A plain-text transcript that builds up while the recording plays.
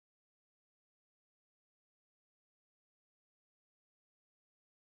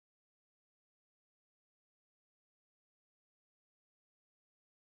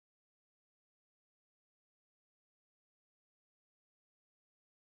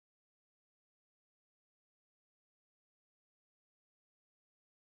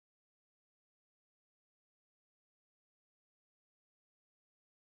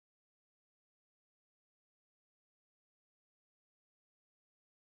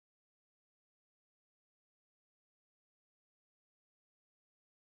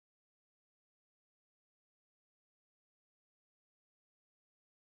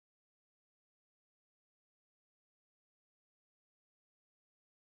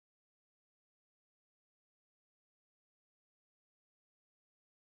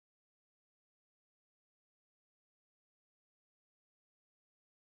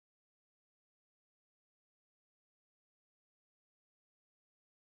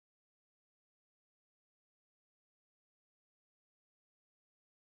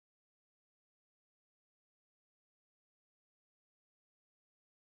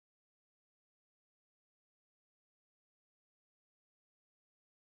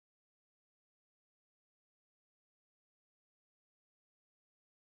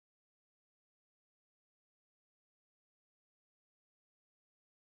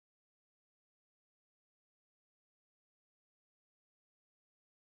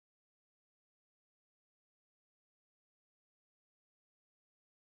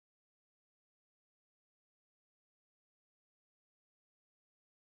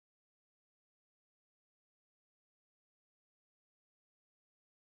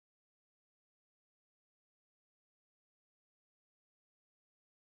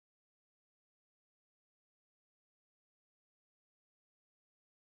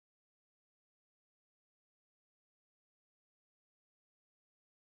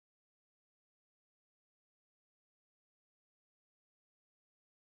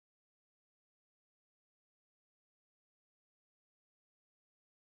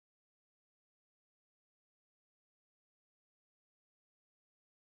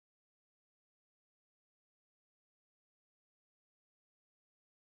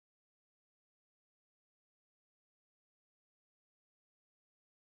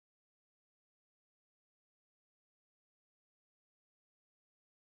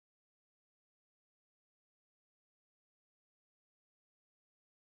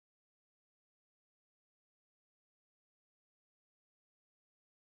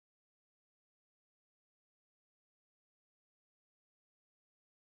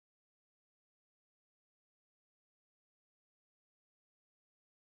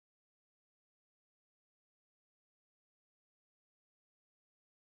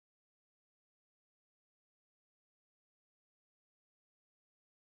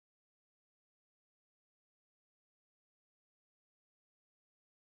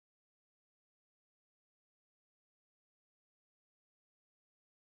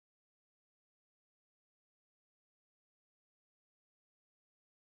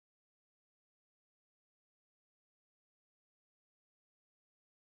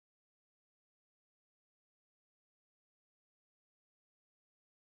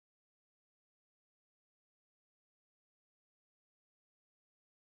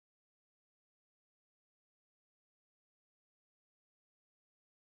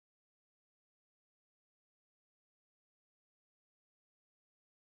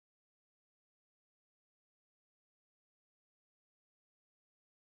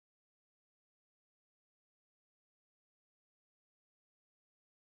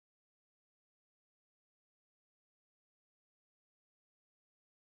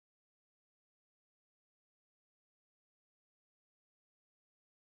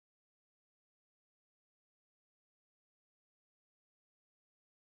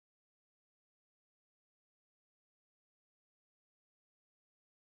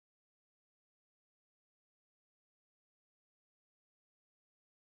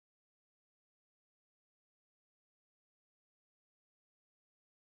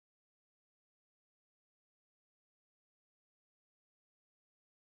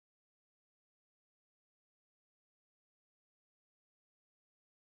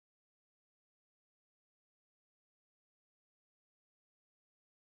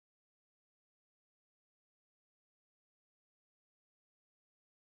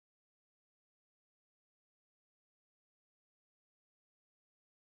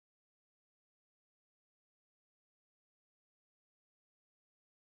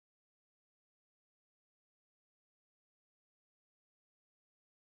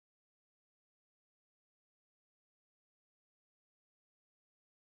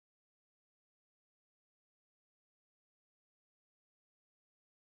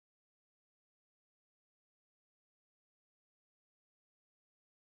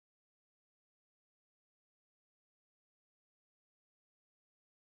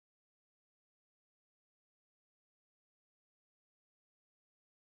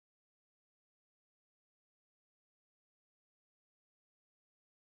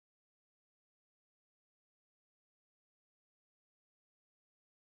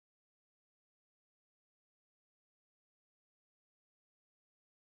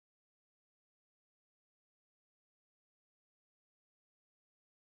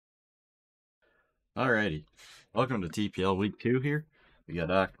Alrighty, welcome to TPL Week 2 here. We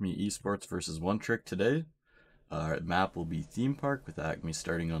got Acme Esports versus Onetrick today. Our map will be Theme Park with Acme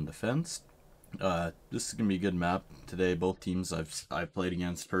starting on defense. This is going to be a good map today. Both teams I've played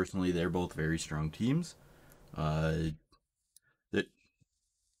against personally, they're both very strong teams. Uh, that,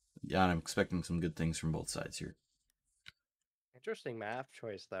 yeah, I'm expecting some good things from both sides here. Interesting map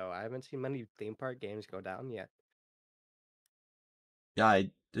choice, though. I haven't seen many theme park games go down yet. Yeah,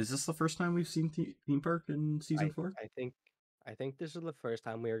 is this the first time we've seen Theme Park in Season I 4? I think I think this is the first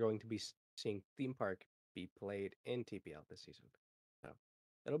time we are going to be seeing theme park be played in TPL this season. So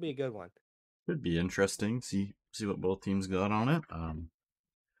it'll be a good one. Could be interesting. See what both teams got on it. And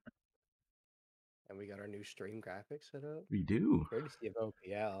we got our new stream graphics set up. We do. Courtesy of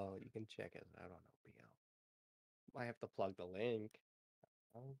OPL. You can check us out on OPL. Might have to plug the link.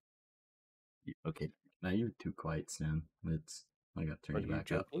 Oh, Okay, now you're too quiet, Stan. I got to turn are you you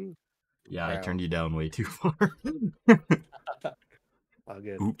back up. joking, Yeah, I bro? turned you down way too far. All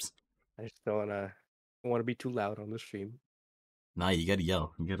good. Oops. I just don't wanna be too loud on the stream. Nah, you gotta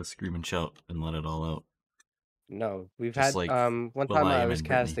yell. You gotta scream and shout and let it all out. No, we've Just had like, one well, time I I am was in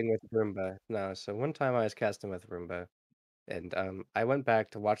Brittany. casting with Roomba. No, so one time I was casting with Roomba and I went back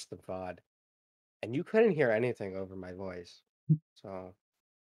to watch the VOD and you couldn't hear anything over my voice. So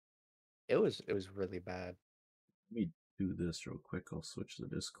it was really bad. Let me do this real quick. I'll switch the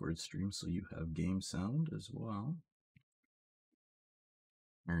Discord stream so you have game sound as well.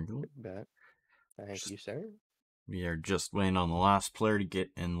 There you go. Bad. Thank Just, you, sir. we are just waiting on the last player to get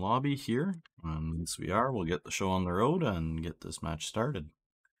in lobby here. Once we are, we'll get the show on the road and get this match started.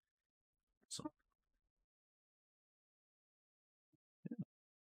 So,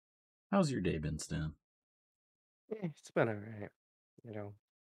 how's your day been, Stan? It's been alright. You know,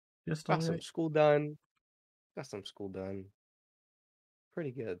 Just got some alright. school done. Got some school done.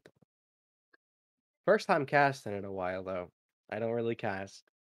 Pretty good. First time casting in a while though. I don't really cast.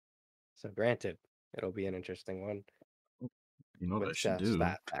 So granted, it'll be an interesting one You know what I with should just do?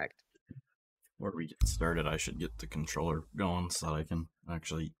 that fact. Before we get started, I should get the controller going so that I can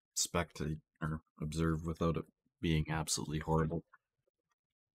actually spectate or observe without it being absolutely horrible.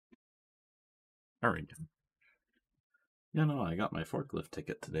 Alright. Yeah, no, I got my forklift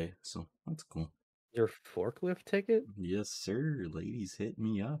ticket today, so that's cool. Your forklift ticket? Yes, sir. Ladies, hit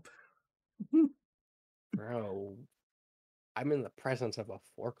me up. Bro, I'm in the presence of a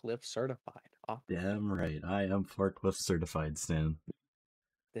forklift certified operator. Damn right. I am forklift certified, Stan.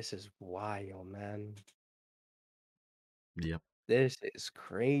 This is wild, man. Yep. This is Heard it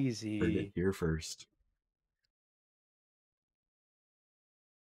crazy. here first.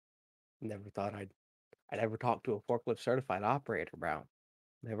 Never thought I'd ever talk to a forklift certified operator, bro.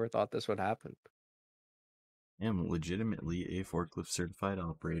 Never thought this would happen. I am legitimately a forklift certified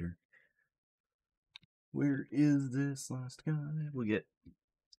operator. Where is this last guy? We'll get.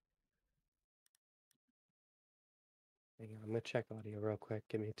 Hang on, I'm gonna check audio real quick.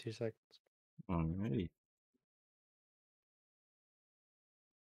 Give me 2 seconds. Alrighty.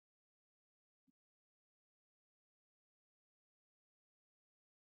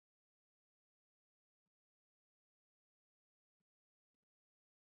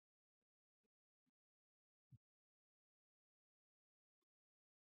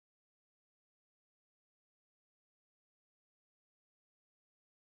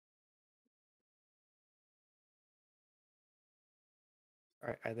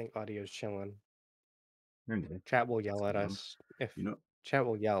 Alright, I think audio's chilling. Okay. Chat will yell What's at going on? us if You know, chat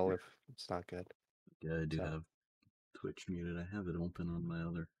will yell here. if it's not good. Yeah, I do So have Twitch muted. I have it open on my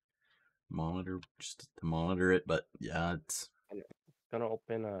other monitor just to monitor it, but yeah, it's I'm gonna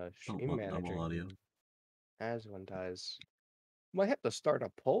open a don't stream want double manager audio. here as one does. Might have to start a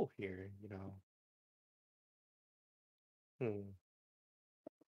poll here. Hmm.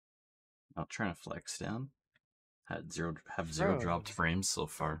 Not trying to flex down. Have zero Bro, dropped frames so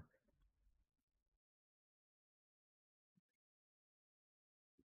far.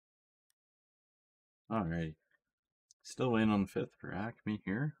 Alrighty. Still waiting on the fifth for Acme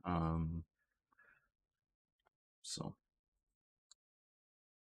here. So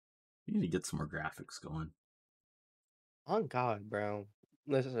we need to get some more graphics going. on God, bro.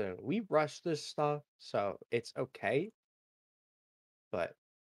 Listen, we rushed this stuff, so it's okay, but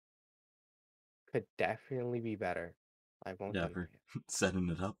could definitely be better. I won't Yeah, deny for it. setting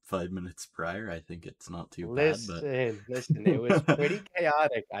it up 5 minutes prior, I think it's not too bad, but Listen, it was pretty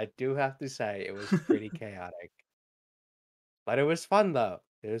chaotic. I do have to say, it was pretty chaotic. But it was fun, though.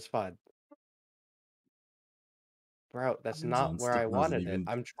 It was fun. Bro, that's time zone not where I still doesn't wanted it. even.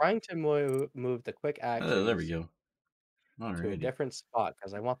 I'm trying to move the quick There we actions go. to a Alrighty. different spot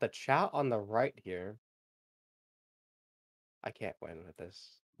because I want the chat on the right here. I can't win with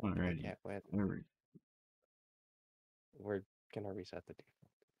this. I Alrighty. can't win. Alright. We're gonna reset the default.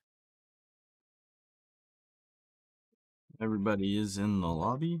 Everybody is in the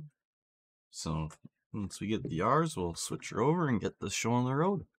lobby. So once we get the R's, we'll switch her over and get this show on the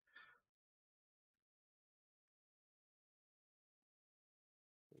road.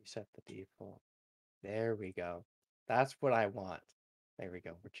 Reset the default. There we go. That's what I want. There we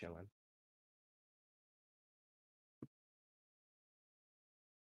go. We're chilling.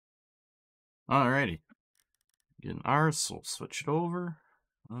 Alrighty. Getting R's, so we'll switch it over.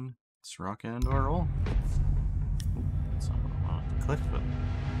 Let's rock and roll. That's not what I wanted to click, but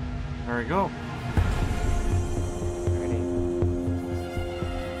there we go.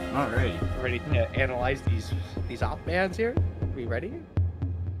 Alrighty. Ready to analyze these op bands here? Are we ready?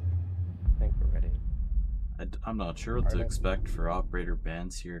 I think we're ready. I'm not sure what to expect for operator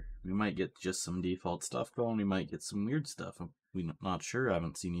bans here. We might get just some default stuff going. We might get some weird stuff. We're not sure. I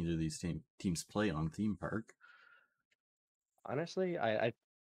haven't seen either of these teams play on Theme Park. Honestly, I'd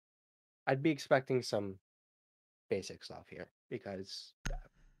be expecting some basic stuff here because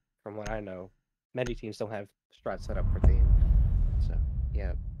from what I know, many teams don't have strat set up for theme. So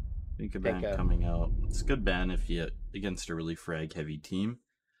yeah. Think a ban coming out. It's a good ban if you against a really frag heavy team.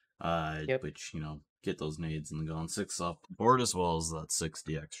 Which, get those nades and go on 6 off the board as well as that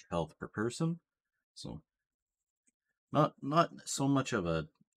 60 extra health per person. So not so much of a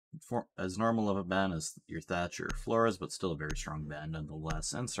as normal of a ban as your Thatcher or Flores, but still a very strong ban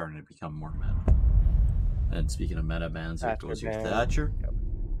nonetheless, and starting to become more meta. And speaking of meta bans, here goes your Thatcher. Yep.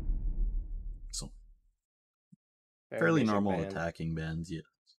 So fairly normal ban. Attacking bans, yeah.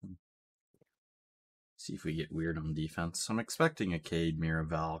 See if we get weird on defense. I'm expecting a Cade,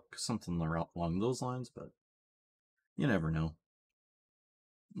 Miraval, something along those lines, but you never know.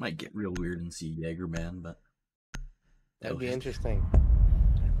 Might get real weird and see Jaeger ban, but that'd be interesting.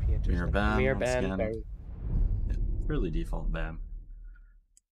 Mirror ban, very... yeah, really default ban.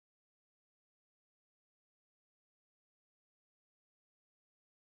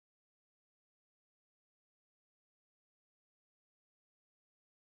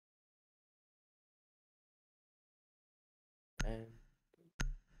 And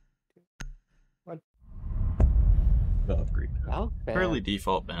 2, 1. Upgrade. Fairly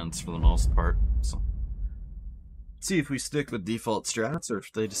default bans for the most part. So see if we stick with default strats or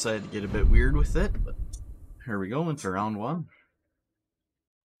if they decide to get a bit weird with it. But here we go into round 1.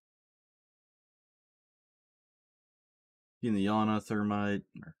 In the Yana Thermite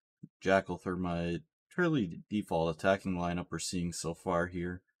or Jackal Thermite, fairly default attacking lineup we're seeing so far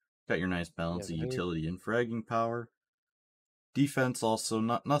here. Got your nice balance of utility and fragging power. Defense also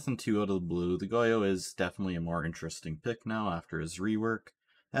nothing too out of the blue. The Goyo is definitely a more interesting pick now after his rework.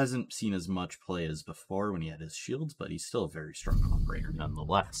 Hasn't seen as much play as before when he had his shields, but he's still a very strong operator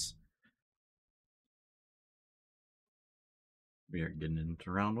nonetheless. We are getting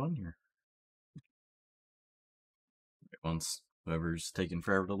into round 1 here. Once whoever's taking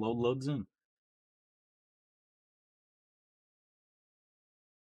forever to loads in.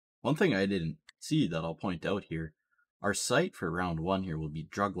 One thing I didn't see that I'll point out here, our site for round 1 here will be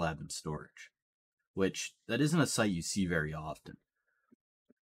Drug Lab and Storage, which that isn't a site you see very often.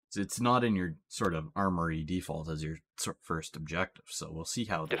 It's not in your sort of armory default as your first objective, so we'll see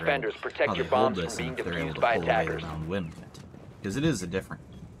how defenders protect your bombs from being defused by attackers. Because it is a different,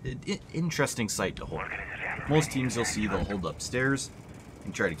 interesting site to hold. Most teams you'll see they'll hold upstairs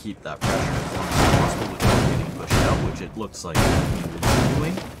and try to keep that pressure as long as possible without getting pushed out, which it looks like we're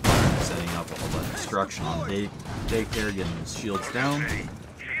doing. Setting up all that destruction on daycare, getting his shields down,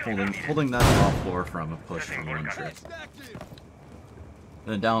 holding that top floor from a push from Onetrick.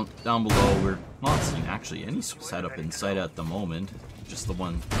 Then down below, we're not seeing actually any setup in sight at the moment. Just the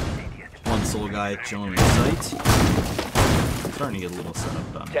one solo guy chilling in sight. Starting to get a little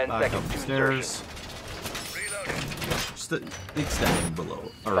setup done. 10 Back seconds upstairs. Just extending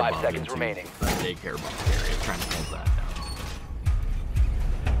below. Or 5 seconds remaining. That daycare box area, trying to hold that down.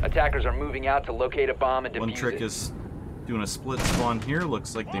 Attackers are moving out to locate a bomb and defuse it. Onetrick is doing a split spawn here.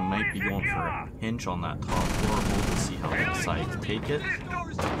 Looks like they might be going for a hinge on that top floor hold to see how they decide to take it.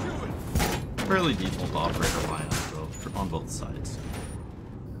 Fairly default operator lineup though, on both sides.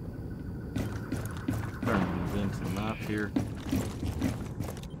 Starting to move into the map here.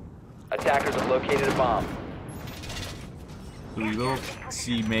 Attackers have located a bomb. So we will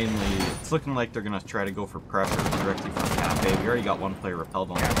see mainly, it's looking like they're going to try to go for pressure directly from Cafe. We already got one player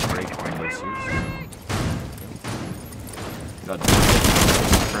repelled on that break windows here. Got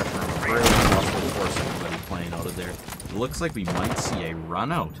pressure on the bridge, possible to force everybody playing out of there. It looks like we might see a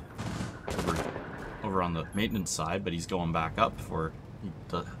run out over on the maintenance side, but he's going back up before he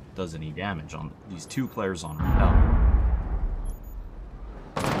does any damage on these two players on Rappel.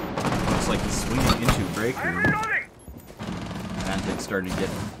 Looks like he's swinging into break room. Vantic's starting to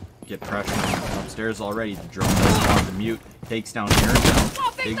get pressure upstairs already. The drone does spawn the mute, takes down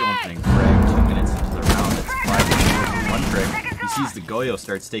Airdown. Big opening frag, 2 minutes into the round. It's 5 one trick. He sees the Goyo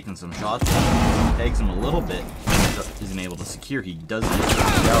starts taking some shots, tags him a little bit, isn't able to secure. He does get pushed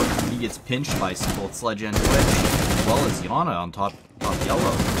out. He gets pinched by both Sledge and Twitch, as well as Yana on top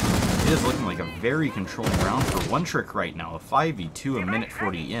yellow. It is looking like a very controlled round for Onetrick right now. A 5v2, a minute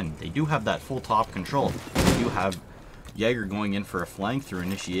 40 in. They do have that full top control. They do have Jaeger going in for a flank through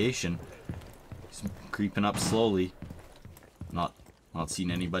initiation. He's creeping up slowly. Not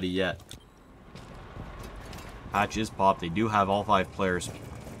seen anybody yet. Hatch is popped. They do have all 5 players,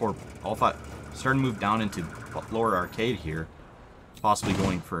 or all 5, starting to move down into lower arcade here, possibly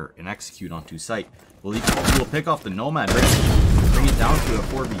going for an execute onto site. Well, he will pick off the Nomad, bring it down to a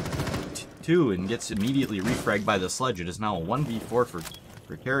 4v2, and gets immediately refragged by the Sledge. It is now a 1v4 for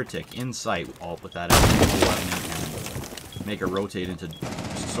Heretic in sight, all with that and make a rotate into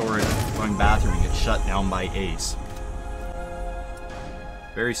storage, going bathroom, and get shut down by Ace.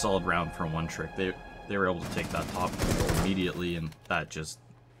 Very solid round from Onetrick. They were able to take that top control immediately, and that just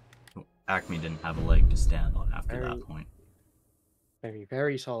Acme didn't have a leg to stand on after that point.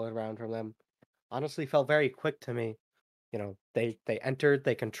 Very solid round from them. Honestly, felt very quick to me. You know, they entered,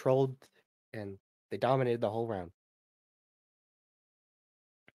 they controlled, and they dominated the whole round.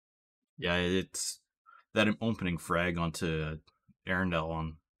 Yeah, it's that opening frag onto Arundel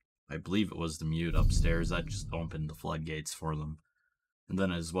on, I believe it was the mute upstairs, that just opened the floodgates for them. And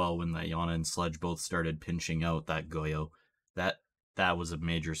then as well, when that Yana and Sledge both started pinching out that Goyo, that was a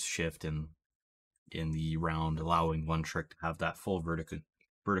major shift in the round, allowing Onetrick to have that full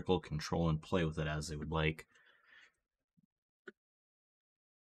vertical control and play with it as they would like.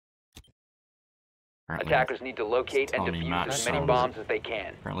 Attackers need to locate and defuse as many bombs as they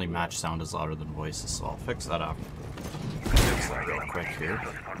can. Apparently match sound is louder than voices, so I'll fix that up. Fix that real quick here.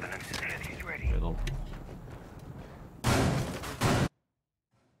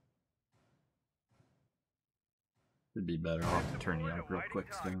 Should be better. I'll have to turn you up real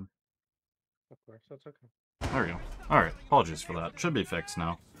quick, Stan. Of course, that's okay. There we go. Alright, apologies for that. Should be fixed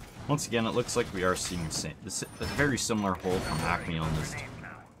now. Once again, it looks like we are seeing a very similar hold from Acme on this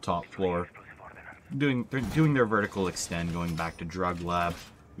top floor. They're doing their vertical extend, going back to Drug Lab.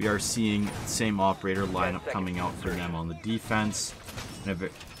 We are seeing the same operator lineup coming out for them on the defense. And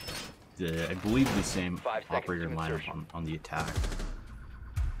I believe the same operator lineup on the attack.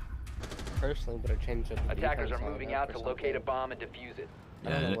 Personally, but I changed it. Attackers are moving out to locate a bomb and defuse it.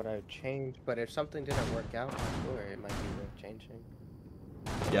 I don't know what I would change, but if something didn't work out, sure, it might be worth changing.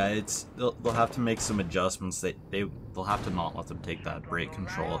 Yeah, they'll have to make some adjustments. They'll have to not let them take that break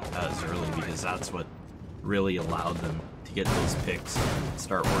control as early, because that's what really allowed them to get those picks and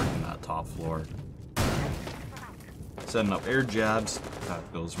start working that top floor. Setting up air jabs,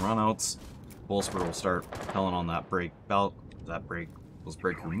 those runouts. Bolster will start pelling on that break belt, those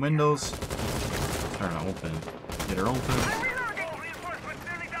break room windows. Trying to open, get her open.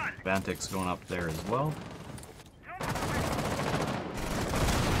 Vantic's going up there as well.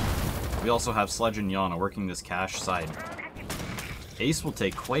 We also have Sledge and Yana working this cache side. Ace will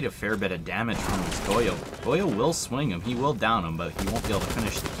take quite a fair bit of damage from this Goyo. Goyo will swing him, he will down him, but he won't be able to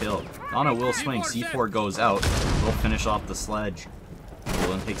finish the kill. Yana will swing, C4 goes out, will finish off the Sledge.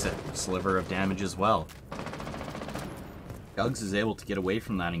 Dylan takes a sliver of damage as well. Gugs is able to get away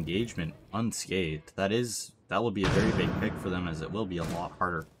from that engagement unscathed. That will be a very big pick for them, as it will be a lot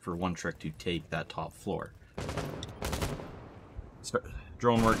harder for Onetrick to take that top floor.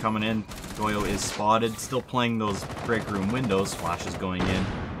 Drone work coming in. Goyo is spotted, still playing those break room windows. Flash is going in.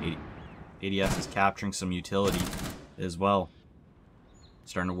 ADS is capturing some utility as well.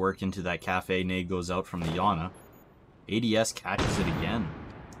 Starting to work into that cafe. Nade goes out from the Yana. ADS catches it again.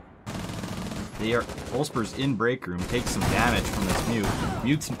 Wolfsburg's in break room, takes some damage from this mute.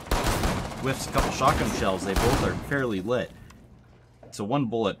 Mute's whiffs a couple shotgun shells. They both are fairly lit. It's a one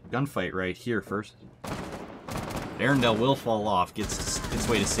bullet gunfight right here first. Arundel will fall off, gets its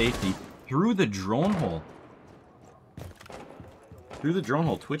way to safety through the drone hole.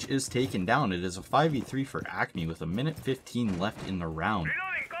 Twitch is taken down. It is a 5v3 for Acme with a minute 15 left in the round.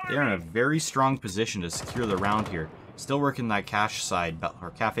 They are in a very strong position to secure the round here. Still working that cafe side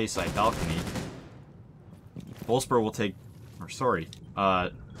balcony. Wolfsburg will take,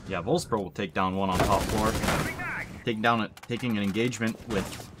 Wolfsburg will take down one on top floor. Taking an engagement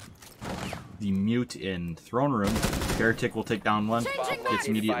with the mute in Throne Room. Heretic will take down one. Gets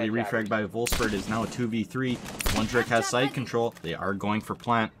immediately refragged by Volspur. It is now a 2v3. Onetrick has side control. They are going for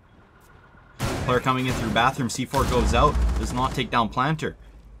plant. Player coming in through bathroom. C4 goes out. Does not take down planter.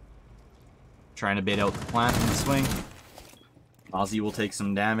 Trying to bait out the plant in the swing. Ozzy will take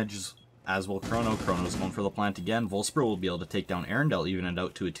some damage, as will Chrono. Chrono's going for the plant again. Volspur will be able to take down Arendelle, even it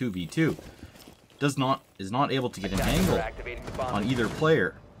out to a 2v2. Is not able to get an angle on either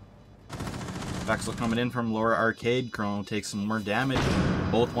player. Vexel coming in from lower arcade. Chrono takes some more damage.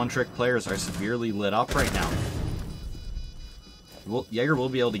 Both Onetrick players are severely lit up right now. Jaeger will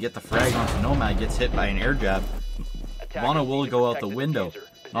be able to get the frag onto Nomad. Gets hit by an air jab. Mono will go out the window.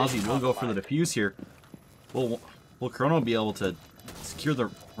 Nazi will go for the defuse here. Will Chrono be able to secure the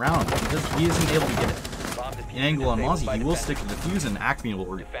round? He isn't able to get an angle on Mozzie. He will stick to the defuse, and Acme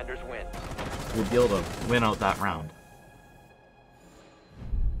will be able to win out that round.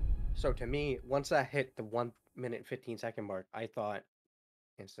 So to me, once that hit the 1 minute and 15-second mark, I thought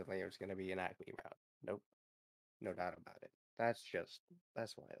instantly it was going to be an Acme round. Nope. No doubt about it. That's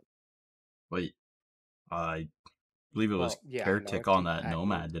wild. Wait, I believe it was Heretic on that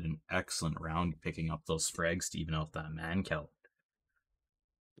Nomad did an excellent round picking up those frags to even out that man count.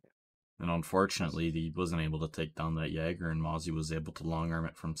 And unfortunately, he wasn't able to take down that Jaeger, and Mozzie was able to long arm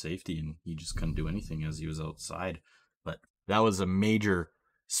it from safety, and he just couldn't do anything as he was outside. But that was a major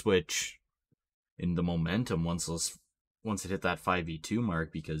switch in the momentum once it hit that 5v2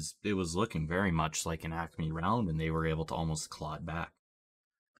 mark, because it was looking very much like an Acme round, and they were able to almost claw it back.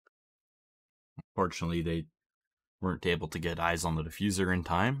 Unfortunately, they weren't able to get eyes on the diffuser in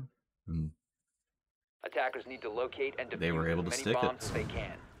time, and attackers need to locate and they were able to stick it. As they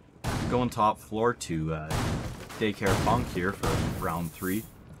can. Going top floor to Daycare Punk here for round 3.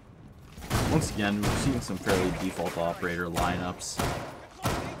 Once again, we've seen some fairly default operator lineups.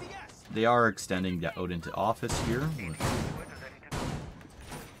 They are extending out into office here.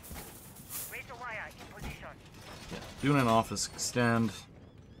 Doing an office extend.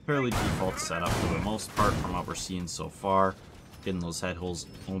 Fairly default setup for the most part from what we're seeing so far. Getting those head holes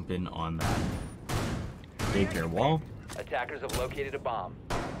open on that daycare wall. Attackers have located a bomb.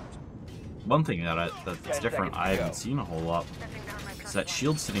 One thing that's different, I haven't seen a whole lot, is that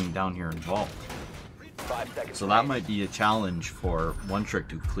shield sitting down here involved. So that might be a challenge for Onetrick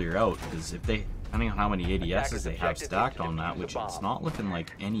to clear out, because if they, depending on how many ADSs they have stacked on that, which it's not looking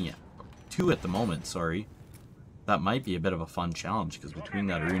like any, 2 at the moment, sorry, that might be a bit of a fun challenge, because between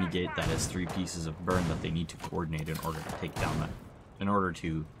that Rooney Gate that has 3 pieces of burn that they need to coordinate in order to take down that, in order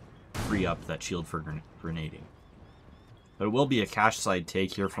to free up that shield for grenading. But it will be a cache side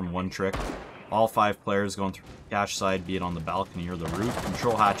take here from Onetrick. All 5 players going through cache side, be it on the balcony or the roof.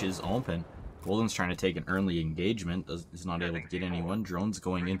 Control hatch is open. Golden's trying to take an early engagement. Is not able to get anyone. Drone's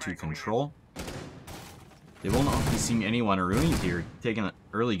going into control. They will not be seeing anyone. Aruni's here taking an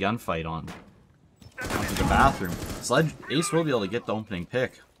early gunfight onto the bathroom. Ace will be able to get the opening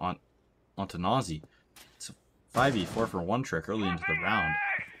pick onto Nazi. It's a 5v4 for Onetrick early into the round.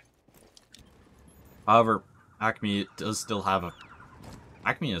 However, Acme does still have a...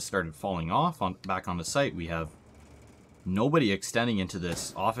 Acme has started falling off back on the site. We have nobody extending into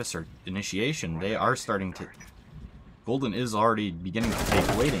this office or initiation. They are starting to... Golden is already beginning to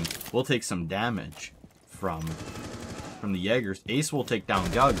take waiting. We'll take some damage from the Jaegers. Ace will take down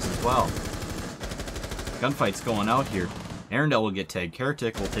Gugs as well. Gunfight's going out here. Arendelle will get tagged.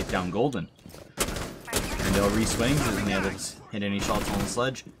 Heretic will take down Golden. Arendelle re-swings, isn't able to hit any shots on the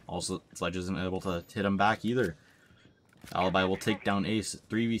Sledge. Also, Sledge isn't able to hit him back either. Alibi will take down Ace.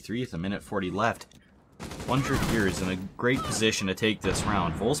 3v3 with a minute 40 left. Onetrick here is in a great position to take this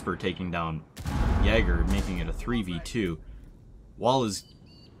round. Volspur taking down Jaeger, making it a 3v2. While his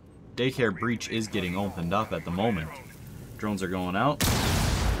daycare breach is getting opened up at the moment. Drones are going out.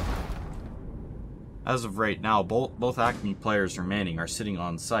 As of right now, both Acme players remaining are sitting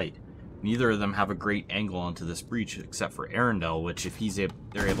on site. Neither of them have a great angle onto this breach, except for Arendelle, which if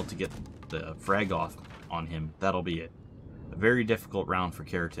they're able to get the frag off on him, that'll be it. A very difficult round for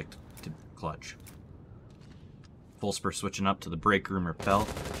Heretic to clutch. Volspur switching up to the break room rappel.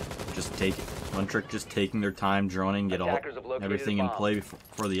 Just take it. Onetrick just taking their time, droning, get everything in play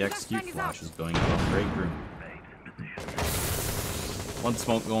before the execute flash is going out on the break room. One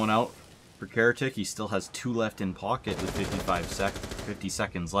smoke going out for Heretic. He still has 2 left in pocket with 50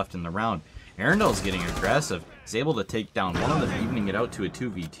 seconds left in the round. Arendelle's getting aggressive. He's able to take down one of them, evening it out to a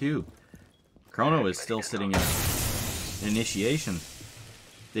 2v2. Chrono is still sitting in initiation.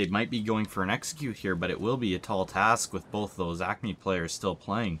 They might be going for an execute here, but it will be a tall task with both those Acme players still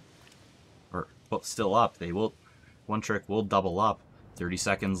playing. Or still up. Onetrick will double up. 30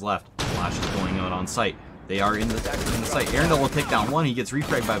 seconds left. flashes going out on site. They are in the site. Arendelle will take down one. He gets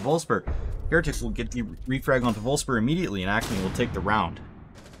refragged by Volsper. Heretics will get the refrag onto Volsper immediately, and Acme will take the round.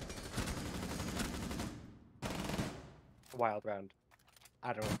 Wild round.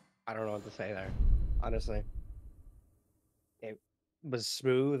 I don't know what to say there. Honestly, it was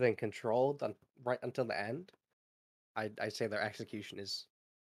smooth and controlled right until the end. I say their execution is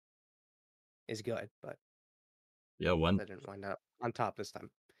good, but yeah, they didn't wind up on top this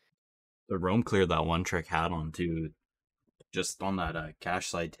time. The roam clear that Onetrick had on too, just on that cache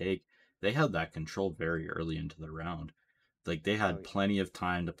side take, they had that controlled very early into the round. Like they had plenty of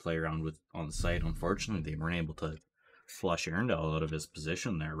time to play around with on the site. Unfortunately, they weren't able to flush Arendelle out of his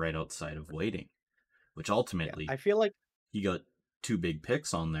position there right outside of waiting, which ultimately I feel like he got 2 big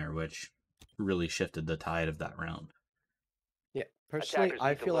picks on there, which really shifted the tide of that round. Yeah, personally,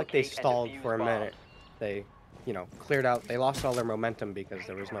 I feel like they stalled for a minute. They, cleared out. They lost all their momentum because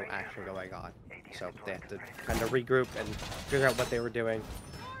there was no action going on. So they had to kind of regroup and figure out what they were doing.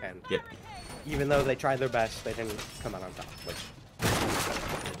 And even though they tried their best, they didn't come out on top.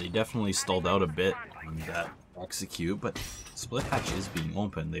 Which they definitely stalled out a bit on that execute, but split hatch is being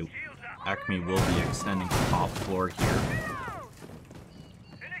open. Acme will be extending the top floor here.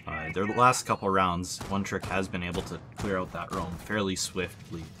 Their last couple rounds, Onetrick has been able to clear out that roam fairly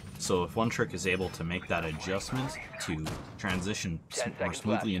swiftly. So if Onetrick is able to make that adjustment to transition more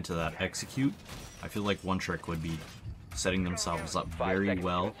smoothly into that execute, I feel like Onetrick would be setting themselves up very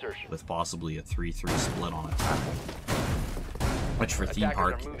well with possibly a 3-3 split on attack. Which for Theme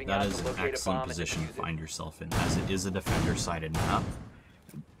Park, that is an excellent position to find yourself in, as it is a defender-sided map,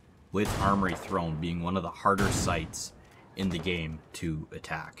 with Armory Throne being one of the harder sites in the game to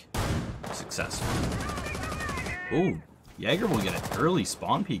attack successfully. Ooh, Jaeger will get an early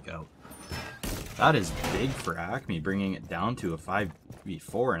spawn peek out. That is big for Acme, bringing it down to a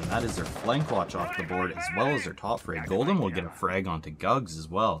 5v4, and that is their flank watch off the board as well as their top frag. Golden will get a frag onto Gugs as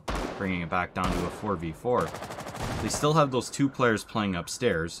well, bringing it back down to a 4v4. They still have those 2 players playing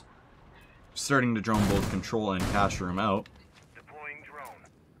upstairs, starting to drone both control and cache room out.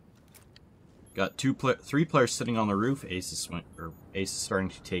 Got 3 players sitting on the roof. Ace is starting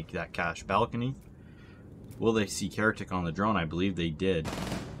to take that cache balcony. Will they see Heretic on the drone? I believe they did.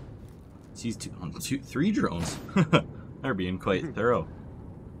 Sees 3 drones. They're being quite thorough.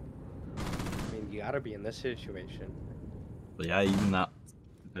 I mean, you gotta be in this situation. But yeah, even that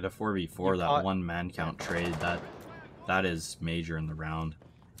at a 4v4, that 1 man count trade, that is major in the round.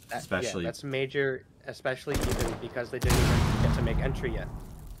 Especially that's major, especially even because they didn't even get to make entry yet.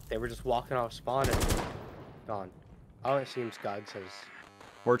 They were just walking off spawn and gone. Oh, it seems Gugs has...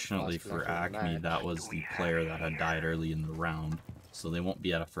 Fortunately for Acme, that was the player that had died early in the round, so they won't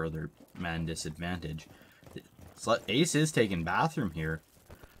be at a further man disadvantage. Ace is taking bathroom here,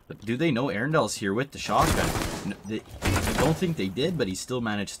 but do they know Arendelle's here with the shotgun? I don't think they did, but he still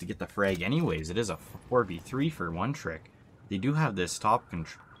managed to get the frag anyways. It is a 4v3 for Onetrick. They do have this top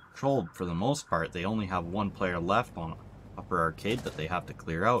controlled for the most part. They only have 1 player left on upper arcade that they have to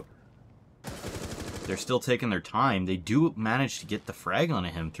clear out. They're still taking their time. They do manage to get the frag onto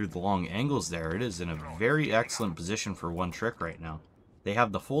him through the long angles there. It is in a very excellent position for Onetrick right now. They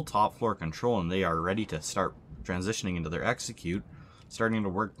have the full top floor control, and they are ready to start transitioning into their execute, starting to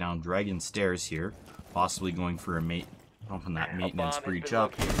work down Dragon Stairs here, possibly going for a pumping that maintenance breach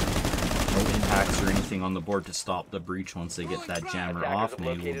up. No impacts or anything on the board to stop the breach once they get that jammer off,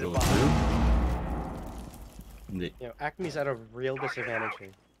 and they will go through. Acme's at a real disadvantage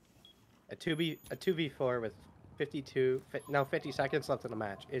here. A 2v4 with 50 seconds left in the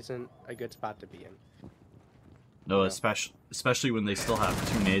match isn't a good spot to be in. No, especially when they still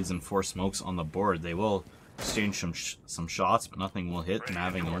have 2 nades and 4 smokes on the board. They will exchange some shots, but nothing will hit, and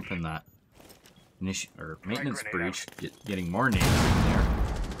having open that maintenance breach, getting more nades in there.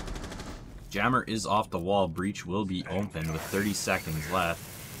 Jammer is off the wall. Breach will be open with 30 seconds left.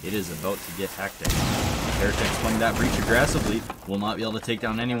 It is about to get hectic. Heretic's playing that breach aggressively. Will not be able to take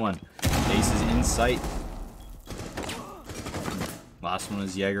down anyone. Ace is in sight. Last one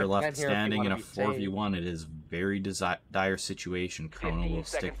is Jaeger left standing in a 4v1. It is very dire situation. Chrono will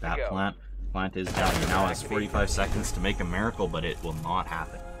stick that plant. Plant is down. He now has 45 seconds to make a miracle, but it will not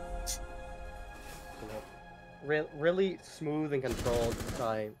happen. Really smooth and controlled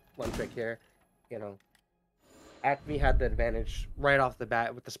by Onetrick here. Acme had the advantage right off the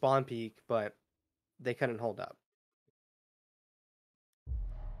bat with the spawn peak, but they couldn't hold up.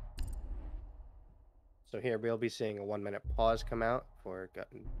 So here we'll be seeing a 1-minute pause come out for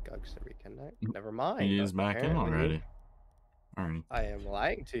Gugs to reconnect. Never mind. He is back in already. Alright. I am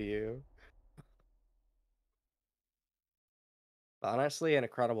lying to you. Honestly, an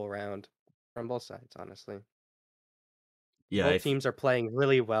incredible round from both sides, honestly. Yeah, Both teams are playing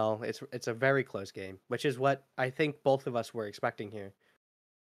really well. It's a very close game, which is what I think both of us were expecting here.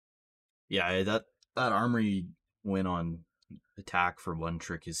 yeah, that armory win on attack for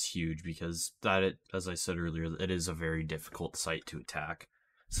Onetrick is huge because as I said earlier, it is a very difficult site to attack.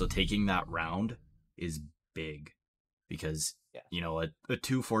 So taking that round is big because Yes. you know a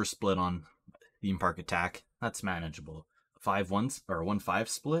 2-4 split on theme park attack, that's manageable. 5-1 or 1-5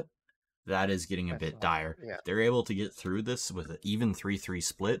 split, that is getting a bit dire. Yeah. If they're able to get through this with an even 3-3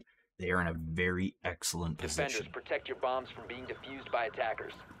 split, they are in a very excellent Defenders, position. protect your bombs from being defused by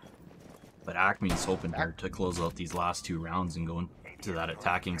attackers. But Acme's hoping here to close out these last 2 rounds and go into that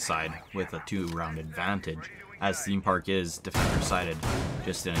attacking side with a 2-round advantage, as theme park is defender-sided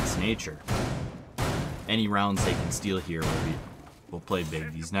just in its nature. Any rounds they can steal here will play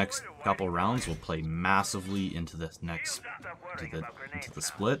big. These next couple rounds will play massively into the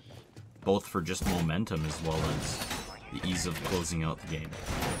split, both for just momentum as well as the ease of closing out the game.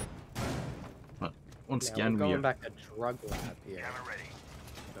 But once again, we're going back to drug lab here.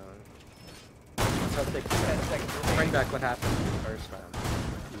 So they bring back what happened in the first round.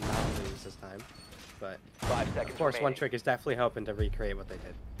 Not lose this time, but 5 seconds of course, remaining. Onetrick is definitely hoping to recreate what they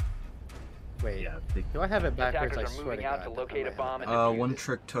did. Wait, yeah, do I have it backwards? Attackers I are swear to moving out God. to locate a bomb and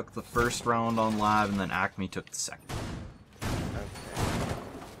Onetrick took the first round on lab, and then Acme took the second. Okay.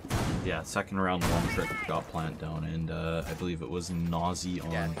 Yeah, second round Onetrick got plant down, and I believe it was Nazi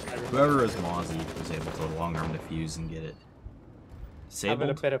on whoever was Mozzie was able to long arm defuse and get it Having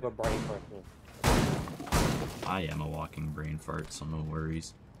a disabled. bit of a brain fart. I am a walking brain fart, so no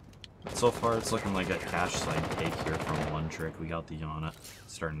worries. So far, it's looking like a cash side take here from Onetrick. We got the Yana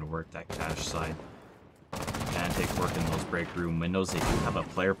starting to work that cash side. And take working those break room windows. They do have a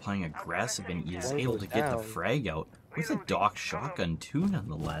player playing aggressive, and he is able to get the frag out with a Doc shotgun too,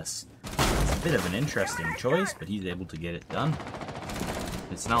 nonetheless. It's a bit of an interesting choice, but he's able to get it done.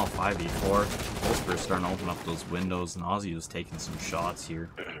 It's now 5v4. Wolfsburg's starting to open up those windows, and Ozzy was taking some shots here.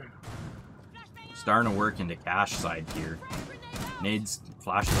 Starting to work into cash side here. Nades,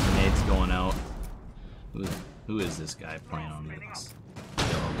 flashes of nades going out. Who is this guy playing on this?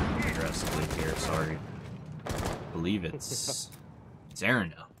 Aggressively here, sorry. I believe it's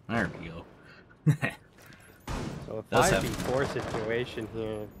Arendelle. There we go. So a 5v4 situation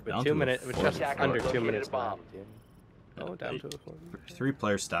here with 2 minutes, with just under 2 minutes left. Yeah. Oh, down to a 4. 3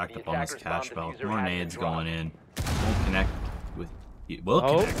 players stacked up on this cash belt. More nades going in. Won't connect with. Will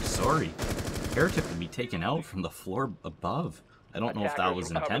connect. Sorry. Heretic would be taken out from the floor above. I don't know if that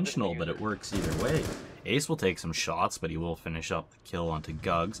was intentional, but it works either way. Ace will take some shots, but he will finish up the kill onto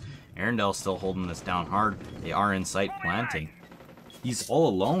Gugs. Arendelle's still holding this down hard. They are in sight planting. He's all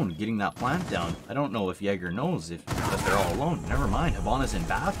alone getting that plant down. I don't know if Jaeger knows if they're all alone. Never mind. Havana's in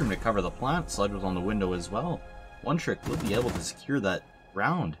bathroom to cover the plant. Sludge was on the window as well. Onetrick would be able to secure that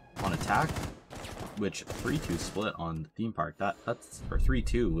round on attack, which 3-2 split on theme park. That's or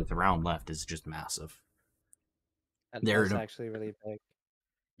 3-2 with a round left is just massive. That's actually really big.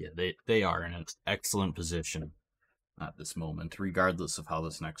 Yeah, they are in an excellent position at this moment, regardless of how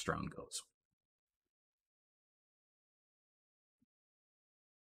this next round goes.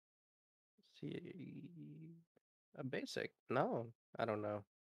 See, a basic? No, I don't know.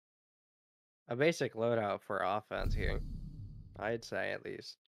 A basic loadout for offense here, I'd say at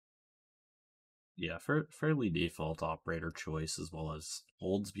least. Yeah, fairly default operator choice, as well as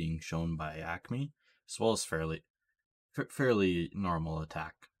holds being shown by Acme, as well as fairly normal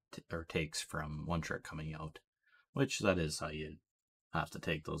attack or takes from Onetrick coming out, which that is how you have to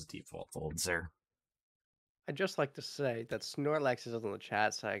take those default holds there. I'd just like to say that Snorlax is on the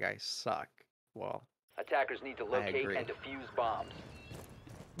chat saying I suck. Well, attackers need to locate and defuse bombs.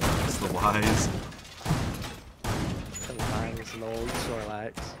 That's the wise. The wise and old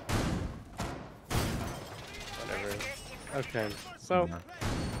Snorlax. Whatever. Okay, so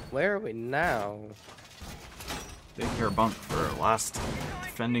where are we now? Big hair bump for our last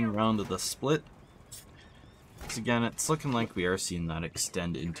defending round of the split. Once again, it's looking like we are seeing that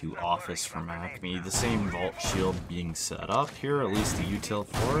extend into office from Acme. The same vault shield being set up here, at least the util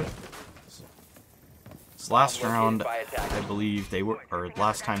for it. This last round, I believe they were, or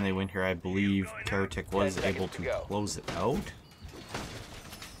last time they went here, I believe Heretic was able to close it out.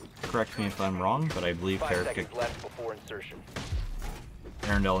 Correct me if I'm wrong, but I believe Heretic.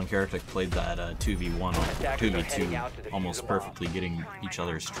 Arendelle and Heretic played that 2v1 or 2v2 almost perfectly, getting each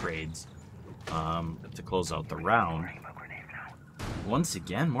other's trades to close out the round. Once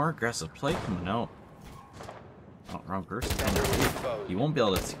again, more aggressive play coming out. Oh, wrong person. He won't be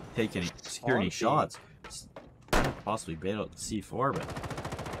able to secure any shots. possibly bait out the C4,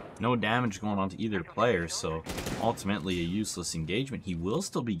 but no damage going on to either player, so ultimately a useless engagement. He will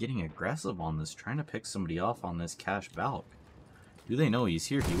still be getting aggressive on this, trying to pick somebody off on this cash balk. Do they know he's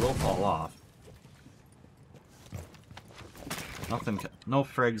here? He will fall off. Nothing, no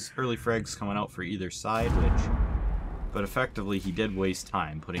frags, early frags coming out for either side, but effectively he did waste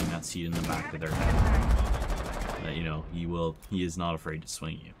time putting that seed in the back of their head. That, you know, he is not afraid to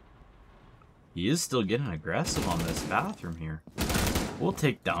swing you. He is still getting aggressive on this bathroom here. We'll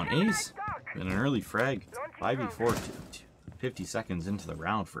take down Ace in an early frag. 5v4, 50 seconds into the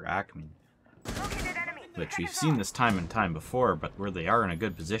round for Acme. Which we've seen this time and time before, but where they are in a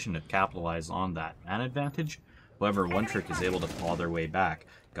good position to capitalize on that man advantage. However, Onetrick is able to claw their way back.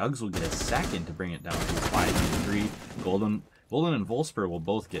 Gugs will get a second to bring it down to 5v3. Golden and Volsper will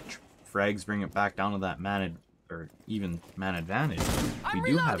both get frags, bring it back down to that even man advantage. We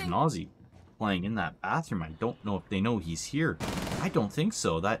do have Nazi playing in that bathroom. I don't know if they know he's here. I don't think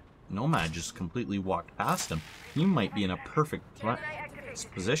so. That Nomad just completely walked past him. He might be in a perfect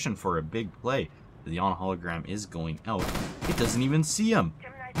position for a big play. The on hologram is going out. It doesn't even see him.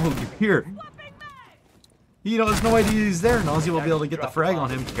 Oh, here. He has no idea he's there. Nazi will be able to get the frag on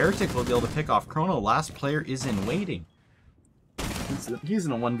him. Heretic will be able to pick off Chrono. Last player is in waiting. He's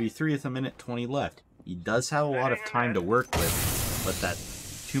in a 1v3 with a minute 20 left. He does have a lot of time to work with, but that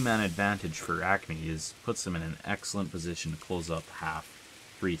two-man advantage for Acme puts him in an excellent position to close up half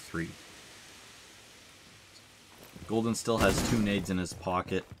 3-3. Golden still has 2 nades in his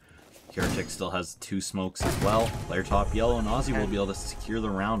pocket. Heretic still has 2 smokes as well. Player top yellow and Aussie will be able to secure the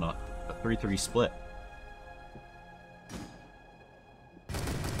round on a 3-3 split.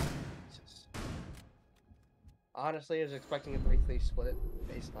 Honestly, I was expecting a 3-3 split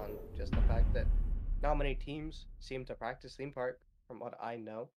based on just the fact that not many teams seem to practice theme park, from what I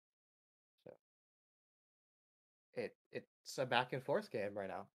know. So it's a back and forth game right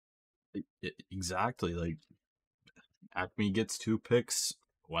now. Exactly. Like, Acme gets 2 picks,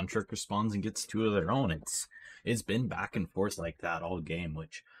 Onetrick responds and gets 2 of their own. It's been back and forth like that all game,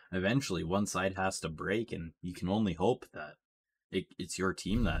 which eventually one side has to break, and you can only hope that it's your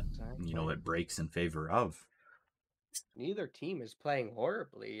team that it breaks in favor of. Neither team is playing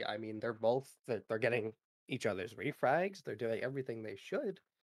horribly. I mean, they're getting each other's refrags. They're doing everything they should,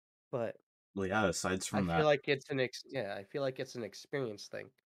 but well, yeah. Aside from that, I feel like it's an experience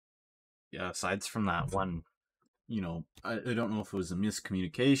thing. Yeah, aside from that one, I don't know if it was a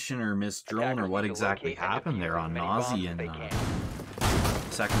miscommunication or misdrone or what exactly happened there on Nazi and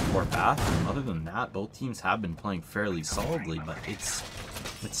second floor bathroom. Other than that, both teams have been playing fairly solidly, but it's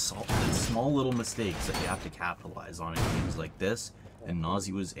small little mistakes that you have to capitalize on in games like this, and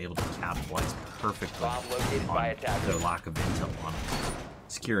Nazi was able to capitalize perfectly on their lack of intel on it,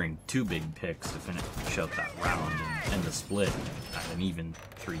 securing 2 big picks to finish out that round and end the split at an even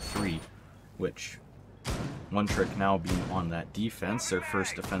 3-3, which Onetrick now being on that defense, their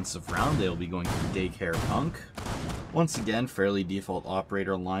first defensive round, they'll be going to Daycare Punk. Once again, fairly default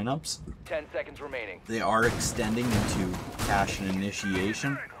operator lineups. 10 seconds remaining. They are extending into cash and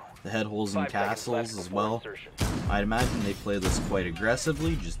initiation, the head holes and castles as well. I'd imagine they play this quite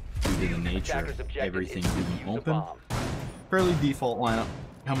aggressively, just due to the nature of everything being open. Fairly default lineup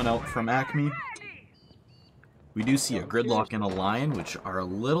coming out from Acme. We do see a Gridlock and a Lion, which are a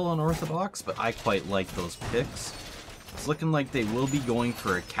little unorthodox, but I quite like those picks. It's looking like they will be going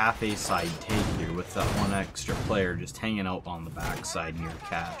for a cafe side take here with that one extra player just hanging out on the backside near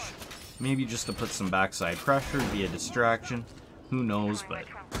cash. Maybe just to put some backside pressure, be a distraction. Who knows, but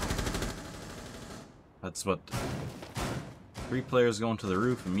that's what... 3 players going to the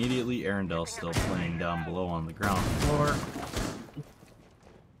roof immediately. Arundel still playing down below on the ground floor.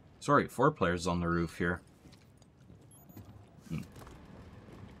 Sorry, 4 players on the roof here.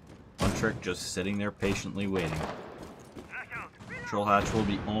 Onetrick just sitting there patiently waiting. Control hatch will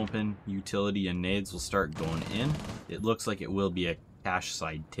be open. Utility and nades will start going in. It looks like it will be a cash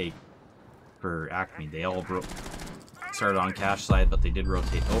side take for Acme. They all started on cash side, but they did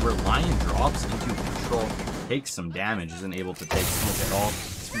rotate over. Lion drops into control, takes some damage, isn't able to take smoke at all.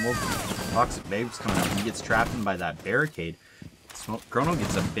 Smoke, Toxic Babe's coming out. He gets trapped in by that barricade. Chrono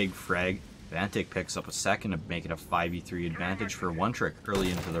gets a big frag. Vantic picks up a second to make it a 5v3 advantage for Onetrick early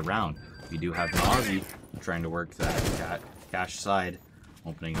into the round. We do have Nazi trying to work that cash side,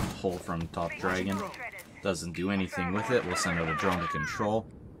 opening a hole from top dragon. Doesn't do anything with it. We'll send out a drone to control.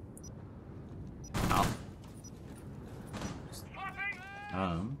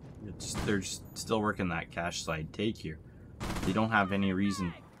 They're just still working that cash side take here. They don't have any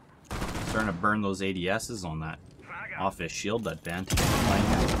reason starting to burn those ADSs on that office shield that Vantic is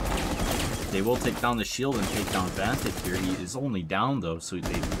playing. They will take down the shield and take down Vantic here. He is only down though, so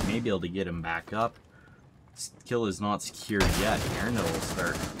they may be able to get him back up. This kill is not secured yet. Arendelle will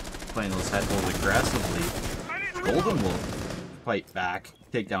start playing those head holes aggressively. Golden will fight back,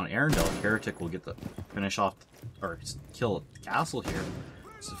 take down Arendelle. Heretic will get the finish off, or kill Castle here.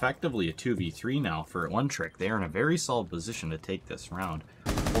 It's effectively a 2v3 now for Onetrick. They are in a very solid position to take this round,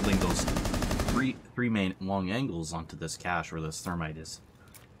 holding those three main long angles onto this cache where this Thermite is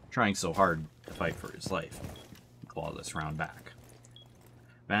trying so hard to fight for his life. Claw this round back.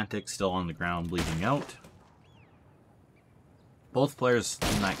 Vantic still on the ground, bleeding out. Both players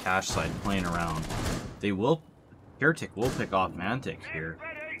in that cache side playing around. Heretic will pick off Vantic here.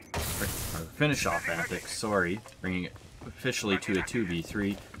 Or finish off Vantic, sorry. Bringing it officially to a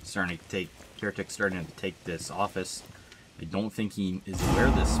 2v3. Heretic starting to take this office. I don't think he is aware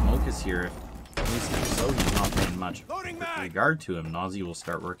this smoke is here. At least if so, he's not paying much regard to him. Nazi will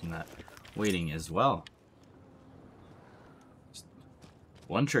start working that waiting as well.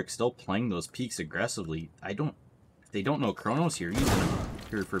 Onetrick still playing those peaks aggressively. If they don't know Chronos here, using him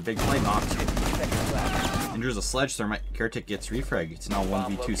here for big play knocks. Injures a sledge, Heretic gets refrag. It's now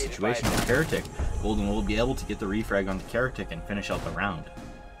 1v2 situation with Heretic. Golden will be able to get the refrag onto Heretic and finish out the round.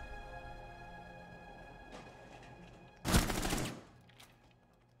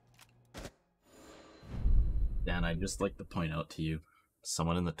 Dan, I'd just like to point out to you,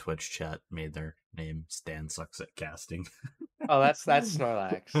 someone in the Twitch chat made their name Stan Sucks at Casting. Oh, that's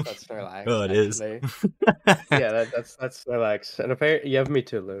Snorlax. That's Snorlax. Oh, it is. Yeah, that's Snorlax. And apparently, you have me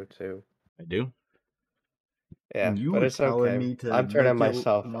too, Lou, too. I do. Yeah, You but were it's telling okay. me to I'm turning make it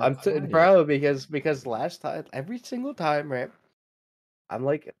myself. not quiet. Bro, because last time, every single time, right? I'm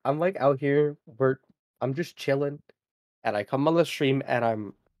like out here. I'm just chilling, and I come on the stream and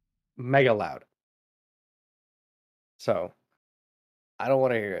I'm mega loud. So I don't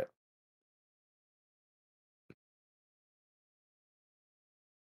want to hear it.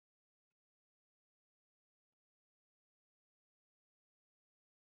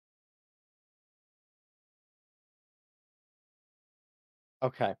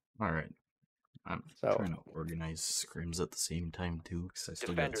 Okay. All right. I'm So- trying to organize scrims at the same time too, because I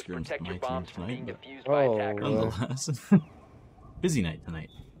still got Defenders, scrims with protect my your team bombs from being tonight. defused by Oh, attackers. Nonetheless, busy night tonight.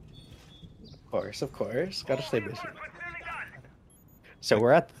 Of course, gotta stay busy. So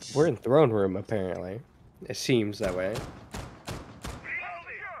we're in throne room apparently. It seems that way.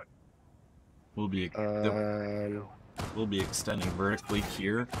 We'll be extending vertically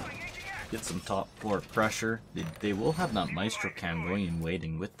here. Get some top floor pressure. They will have that Maestro cam going and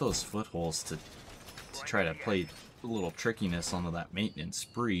waiting with those footholds to try to play a little trickiness onto that maintenance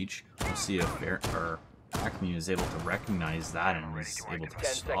breach. We'll see if Acme is able to recognize that and is able to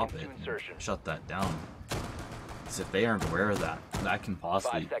stop it and shut that down. Because if they aren't aware of that, that can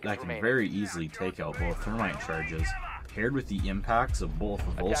very easily take out both Thermite charges. Paired with the impacts of both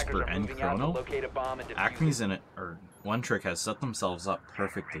Volsper and Chrono, Acme's in it, or Onetrick has set themselves up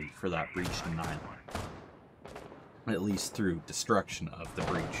perfectly for that breach denial. At least through destruction of the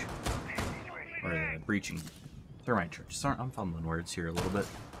breach. Or the breaching Thermite charge. Sorry, I'm fumbling words here a little bit.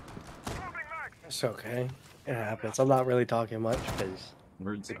 It's okay. It happens. I'm not really talking much because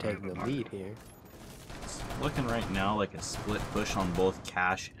Words you're taking the lead here. It's looking right now like a split push on both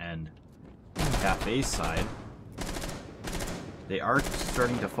Cache and Cafe side. They are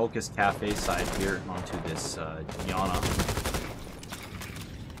starting to focus Cafe side here onto this Yana.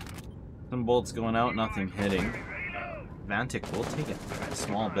 Some bolts going out, nothing hitting. Vantic will take a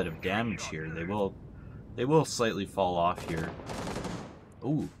small bit of damage here. They will slightly fall off here.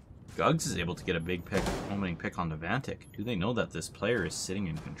 Ooh, Gugs is able to get a big opening pick onto Vantic. Do they know that this player is sitting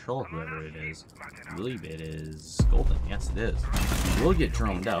in control, whoever it is? I believe it is Golden. Yes, it is. He will get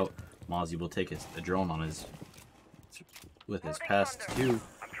droned out. Mozzie will take the drone on with his pest too.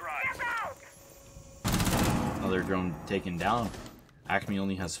 Another drone taken down. Acme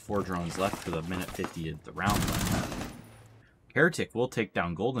only has 4 drones left for the minute 50 of the round left. Heretic will take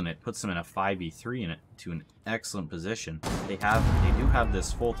down Golden. It puts them in a 5v3 to an excellent position. They do have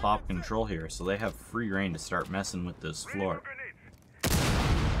this full top control here, so they have free reign to start messing with this floor.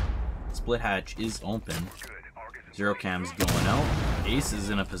 Split hatch is open. Zero cam's going out. Ace is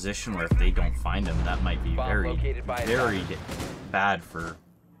in a position where if they don't find him, that might be very bad for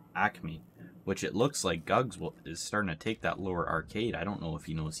Acme. Which it looks like Gugs is starting to take that lower arcade. I don't know if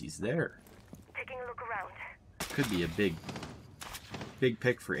he knows he's there. Taking a look around. Could be a big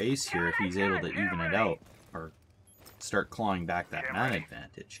pick for Ace here if he's able to even it out or start clawing back that man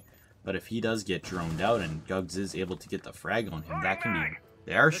advantage. But if he does get droned out and Gugs is able to get the frag on him, that can be...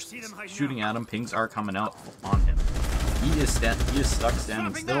 They are shooting at him. Pings are coming out on him. He is stuck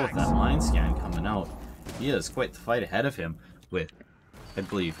standing still with that line scan coming out. He has quite the fight ahead of him with, I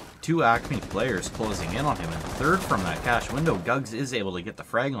believe, 2 Acme players closing in on him. And third from that cash window, Gugs is able to get the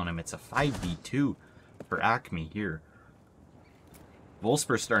frag on him. It's a 5v2 for Acme here.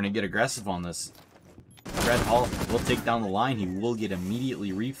 Wolfsburg's starting to get aggressive on this. Red Hall will take down the line. He will get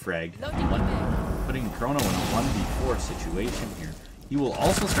immediately refragged, putting Chrono in a 1v4 situation here. He will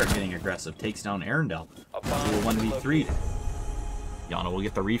also start getting aggressive. Takes down Arendelle. To a 1v3. Yana will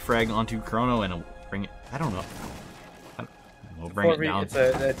get the refrag onto Chrono and bring it. I don't know. We'll bring it down.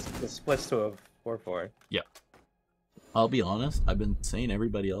 It splits to a 4-4. Yeah. I'll be honest. I've been saying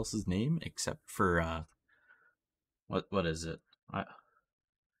everybody else's name except for what is it?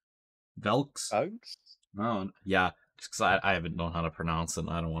 Velks. Bugs? Oh yeah. Just because I haven't known how to pronounce it. And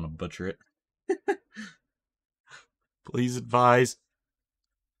I don't want to butcher it. Please advise.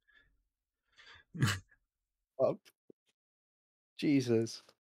 Oh, Jesus.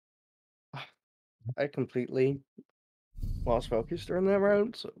 I completely lost focus during that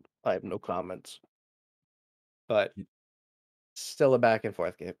round, so I have no comments. But still a back and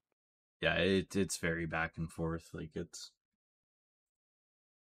forth game. Yeah, it's very back and forth. Like it's.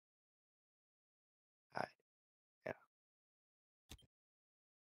 Yeah.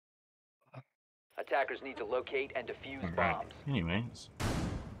 Attackers need to locate and defuse bombs. Anyways,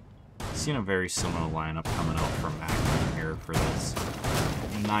 seen a very similar lineup coming out from Acme here for this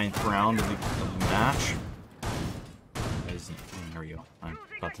 9th round of the match. There we go. My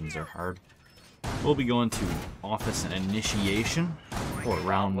buttons are hard. We'll be going to office and initiation for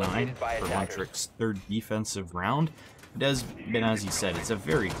round 9 for Onetrick's 3rd defensive round. It has been, as you said, it's a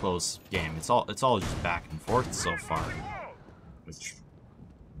very close game. It's all just back and forth so far. Which,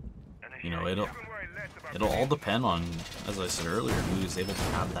 you know, it'll all depend on, as I said earlier, who's able to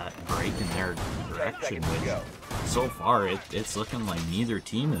have that break in their direction. So far, it's looking like neither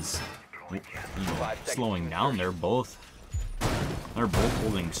team is, slowing down. They're both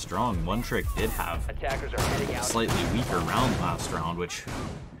holding strong. Onetrick did have a slightly weaker round last round, which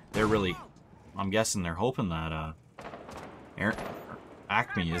they're really, I'm guessing they're hoping that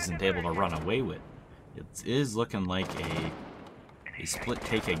Acme isn't able to run away with. It is looking like a split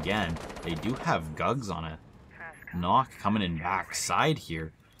take again. They do have Gugs on a knock coming in backside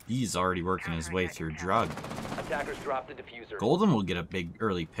here. He's already working his way through drug. Attackers drop the diffuser. Golden will get a big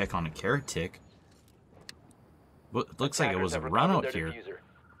early pick on a carrot tick. It looks like it was a run out here.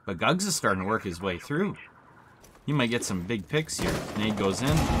 But Gugs is starting to work his way through. He might get some big picks here. Nade goes in,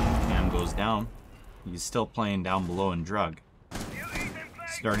 Cam goes down. He's still playing down below in drug.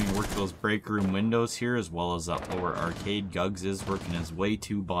 Starting to work those break room windows here, as well as that lower arcade. Gugs is working his way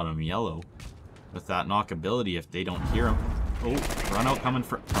to bottom yellow. With that knock ability, if they don't hear him. Oh, run out coming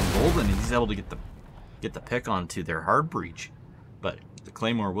from Golden, and he's able to get the pick onto their hard breach. But the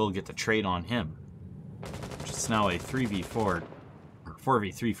Claymore will get the trade on him. It's now a 3v4, or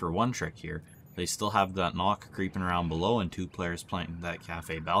 4v3 for Onetrick here. They still have that knock creeping around below and 2 players playing that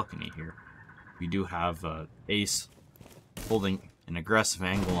cafe balcony here. We do have Ace holding an aggressive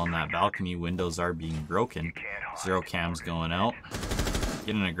angle on that balcony. Windows are being broken. Zero Cam's going out.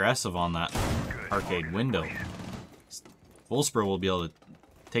 Getting aggressive on that arcade window. Wolfsburg will be able to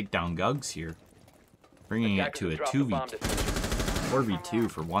take down Gugs here. Bringing it to a 4v2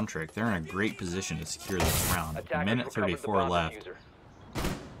 for Onetrick. They're in a great position to secure this round. A minute 34 left.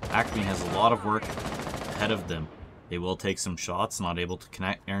 Acme has a lot of work ahead of them. They will take some shots, not able to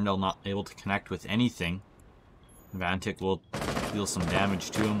connect. Arendelle not able to connect with anything. Vantic will deal some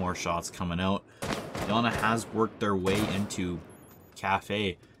damage to him. More shots coming out. Yana has worked their way into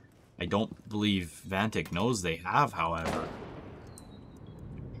Cafe. I don't believe Vantic knows they have, however.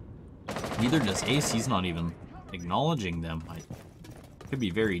 Neither does Ace. He's not even acknowledging them. It could be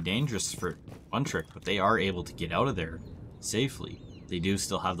very dangerous for Onetrick, but they are able to get out of there safely. They do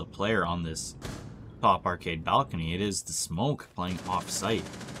still have the player on this top arcade balcony. It is the smoke playing off-site.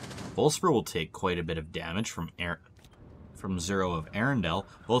 Wolfsburg will take quite a bit of damage from Zero of Arendelle.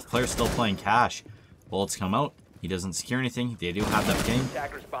 Both players still playing cash. Bullets come out. He doesn't secure anything. They do have that game.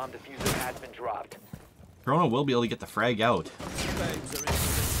 Attacker's bomb diffuser has been dropped. Chrono will be able to get the frag out.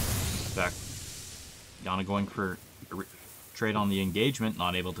 Back. Yana going for a trade on the engagement.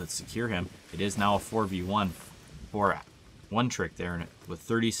 Not able to secure him. It is now a 4v1 for Onetrick there with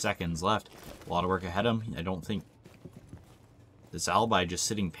 30 seconds left. A lot of work ahead of him. I don't think this Alibi just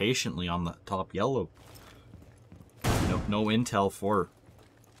sitting patiently on the top yellow. No intel for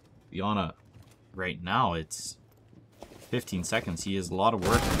Yana right now. It's 15 seconds. He has a lot of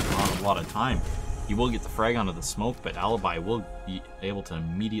work on a lot of time. He will get the frag onto the smoke, but Alibi will be able to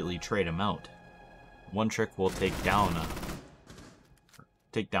immediately trade him out. Onetrick will take down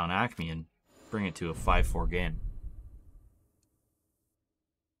Acme and bring it to a 5-4 game.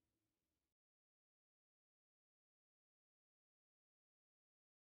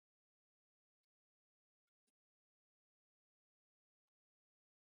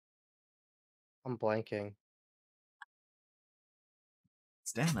 I'm blanking.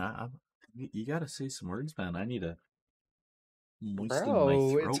 Stan, you gotta say some words, man. I need to moisten my Bro,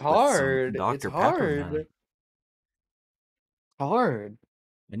 it's throat with some hard. It's Dr. Pepper, man. hard. Hard.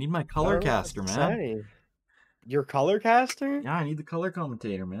 I need my I color don't know what caster, to man. say. Your color caster? Yeah, I need the color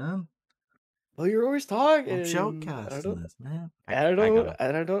commentator, man. Well, you're always talking. I'm shoutcasting this, man. I don't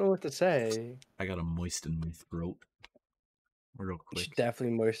know what to say. I gotta moisten my throat real You quick. should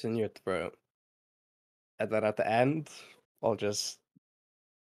definitely moisten your throat. And then at the end, I'll just,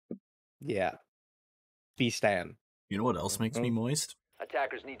 yeah, be Stan. You know what else makes me moist?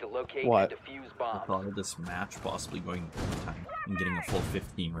 Attackers need to locate What? and defuse The bombs. thought of this match possibly going overtime and getting a full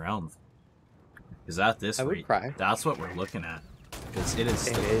 15 rounds. Because at this I would rate, cry. that's what we're looking at. Because it is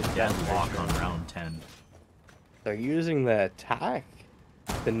still is deadlock definitely on round 10. They're using the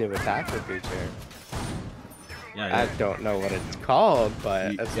new attacker feature. Yeah, I don't know what it's called,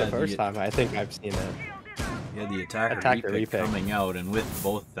 but it's yeah, the first time I think I've seen it. yeah, the attacker repick coming out, and with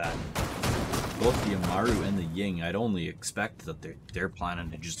both the Amaru and the Ying, I'd only expect that they're planning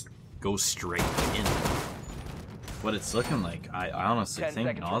to just go straight in. What it's looking like, I honestly 10 think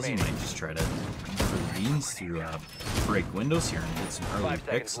seconds Nazi remaining. might just try to intervene to break windows here and get some early 5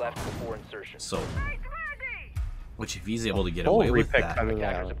 picks seconds left off. before insertion. So, which if he's able to get Whole away with repick that, coming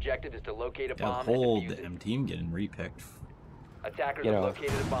Attackers' out. objective is to locate a yeah, bomb the whole and defuse it. M team getting repicked. Attackers You have know,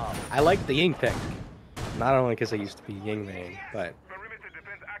 located a bomb. I like the Ying pick. Not only because I used to be Ying main, but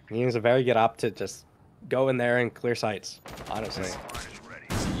Ying's a very good op to just go in there and clear sights, honestly.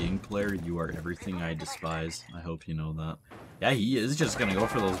 As a Ying player, you are everything I despise. I hope you know that. Yeah, he is just gonna go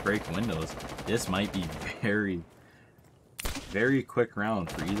for those break windows. This might be very, very quick round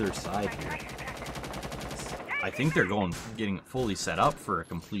for either side here. I think they're getting it fully set up for a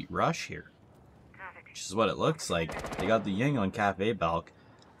complete rush here. Which is what it looks like. They got the Ying on Cafe Balk.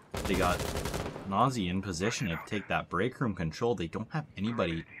 They got Nazi in position to take that break room control. They don't have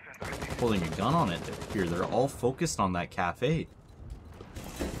anybody pulling a gun on it here. They're all focused on that Cafe.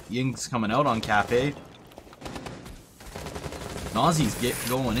 Ying's coming out on Cafe. Nazi's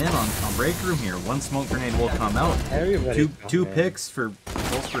going in on break room here. One smoke grenade will come out. Two picks for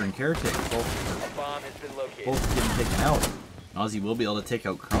Bolster and Caretaker. Bomb has been located. Both getting taken out. Nazi will be able to take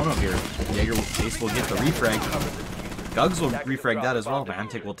out Chrono here. Jaeger Chase will get the refrag. Gugs will refrag that as well.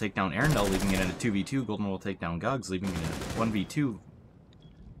 Vantic will take down Arendelle, leaving it in a 2v2. Golden will take down Gugs, leaving it in a 1v2.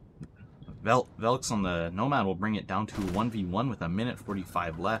 Velx on the Nomad will bring it down to a 1v1 with a minute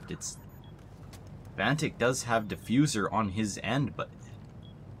 45 left. Vantic does have Diffuser on his end, but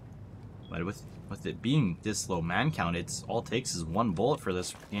with it being this low man count, it's all it takes is one bullet for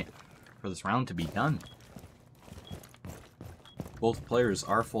this round to be done. Both players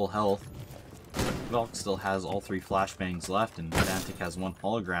are full health. Velk still has all 3 flashbangs left, and Vantic has 1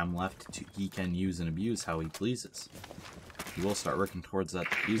 hologram left he can use and abuse how he pleases. He will start working towards that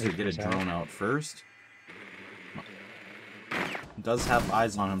diffuser, get a drone out first. Does have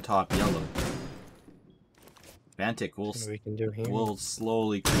eyes on him top yellow. Vantic will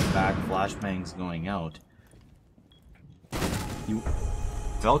slowly creep back, flashbangs going out.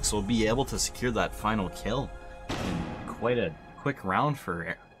 Velx will be able to secure that final kill in quite a quick round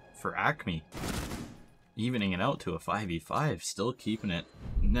for Acme. Evening it out to a 5v5, still keeping it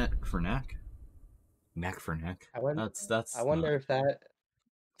neck for neck. Neck for neck. I wonder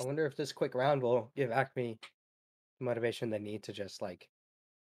if this quick round will give Acme the motivation they need to just like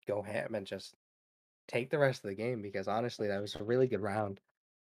go ham and just take the rest of the game, because honestly that was a really good round.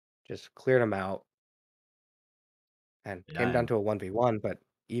 Just cleared them out and came down to a 1v1, but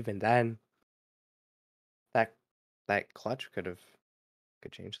even then that clutch could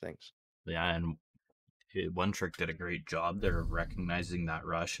change things. Yeah, and Onetrick did a great job there of recognizing that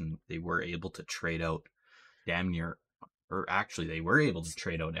rush, and they were able to trade out damn near, or actually they were able to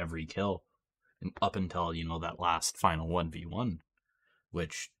trade out every kill and up until, you know, that last final 1v1,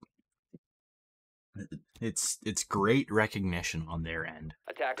 which it's great recognition on their end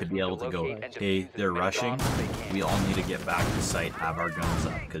to be able to go, hey, they're rushing, we all need to get back to site, have our guns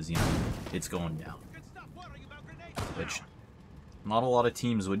up, because, you know, it's going down. Which not a lot of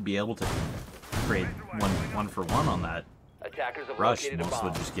teams would be able to trade one for one on that rush. Most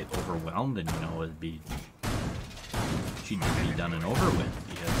would just get overwhelmed, and, you know, she'd be done and over with,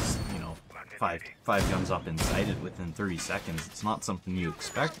 because, you know, five guns up and sighted within 30 seconds. It's not something you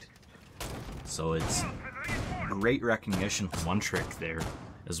expect. So it's great recognition from Onetrick there,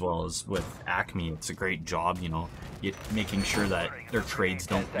 as well as with Acme. It's a great job, you know, making sure that their trades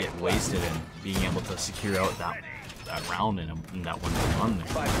don't get wasted and being able to secure out that round in that 1v1 there.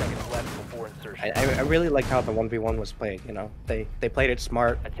 5 seconds left before insertion. I really like how the 1v1 was played, you know. They played it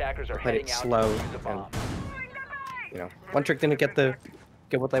smart, Attackers are played it heading out slow, to defuse the and, bomb. you know, Onetrick didn't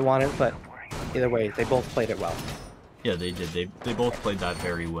get what they wanted, but either way, they both played it well. Yeah, they did. They both played that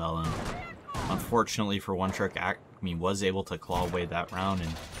very well, and unfortunately for Onetrick, Acme was able to claw away that round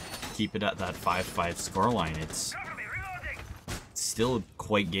and keep it at that 5-5 scoreline. It's still a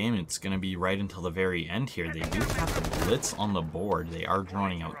quite game. It's going to be right until the very end here. They do have the blitz on the board. They are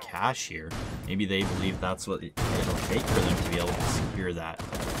drawing out cash here. Maybe they believe that's what it'll take for them to be able to secure that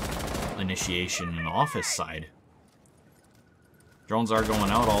initiation and office side. Drones are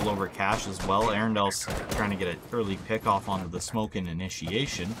going out all over cash as well. Arendel's trying to get an early pick off onto the smoke and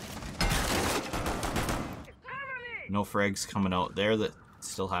initiation. No frags coming out there that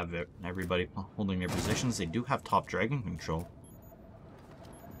still have everybody holding their positions. They do have top dragon control.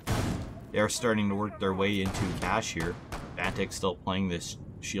 They are starting to work their way into cash here. Vantic still playing this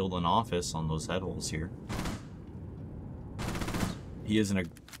shield in office on those head holes here. He is in a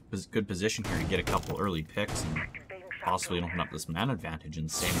good position here to get a couple early picks and possibly open up this man advantage in the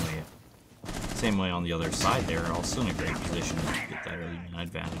same way on the other side. They're also in a great position to get that early man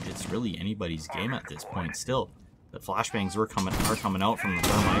advantage. It's really anybody's game at this point still. The flashbangs are coming out from the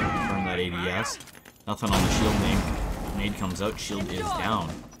thermite, burn that ADS. Nothing on the shield. Nade comes out, shield is down.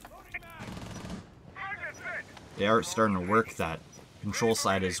 They are starting to work that control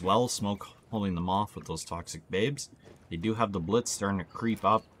side as well. Smoke holding them off with those toxic babes. They do have the blitz starting to creep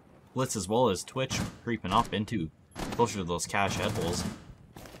up. Blitz as well as Twitch creeping up into closer to those cash head holes.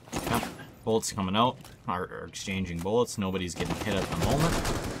 Bullets coming out, are exchanging bullets. Nobody's getting hit at the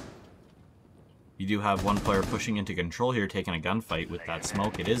moment. You do have one player pushing into control here, taking a gunfight with that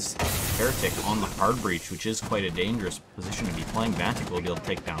smoke. It is Heretic on the hard breach, which is quite a dangerous position to be playing. Vantic will be able to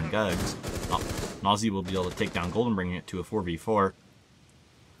take down Gugs. Nazi will be able to take down Golden, bringing it to a 4v4.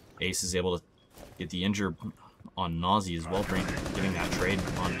 Ace is able to get the injure on Nazi as well, getting that trade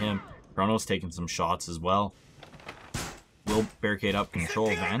on him. Chrono's taking some shots as well. Will barricade up control.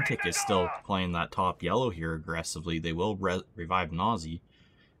 Vantic is still playing that top yellow here aggressively. They will revive Nazi.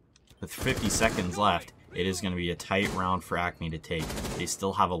 With 50 seconds left, it is going to be a tight round for Acme to take. They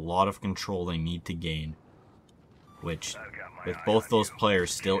still have a lot of control they need to gain, which, with both those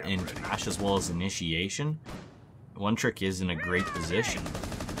players still in cash as well as initiation, Onetrick is in a great position,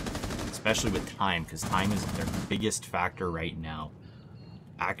 especially with time, because time is their biggest factor right now.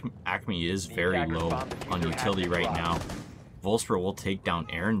 Acme is very low on utility right now. Volspro will take down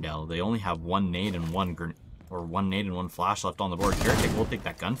Arendelle. They only have one nade and one flash left on the board. Heretic will take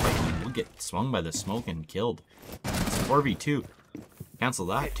that gunfight and will get swung by the smoke and killed. It's 4v2. Cancel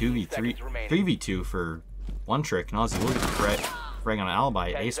that. 2v3. 3v2 for Onetrick. Nazi will get the frag on an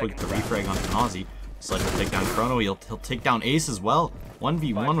alibi. Ace will get the refrag onto Nazi. Sledge will take down Chrono. He'll take down Ace as well.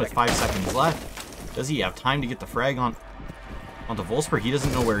 1v1 with 5 seconds left. Does he have time to get the frag onto Volspro? He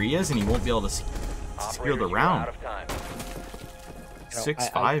doesn't know where he is and he won't be able to secure the round.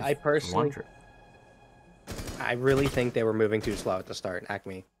 6-5. I personally, I really think they were moving too slow at the start,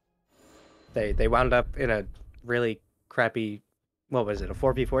 Acme. They wound up in a really crappy, what was it, a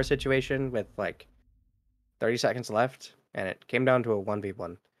 4v4 situation with like 30 seconds left, and it came down to a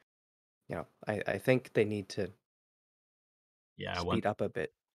 1v1. You know, I think they need to speed up a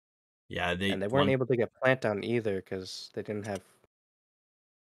bit. Yeah, they weren't able to get plant down either because they didn't have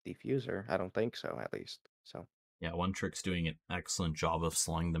diffuser. I don't think so, at least. So. Yeah, Onetrick's doing an excellent job of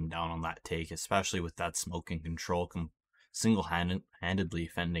slowing them down on that take, especially with that smoke and control, single-handedly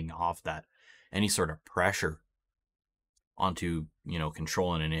fending off that any sort of pressure onto, you know,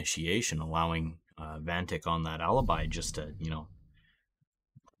 control and initiation, allowing Vantic on that alibi just to, you know,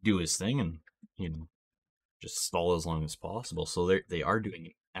 do his thing and, you know, just stall as long as possible. So they are doing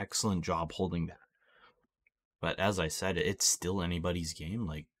an excellent job holding that. But as I said, it's still anybody's game.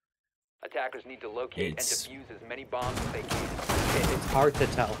 Like, attackers need to locate and defuse as many bombs as they can. It's hard to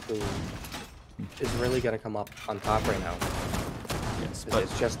tell who is really going to come up on top right now. Yes, but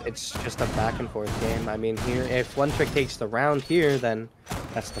it's just a back and forth game. I mean, here, if Onetrick takes the round here, then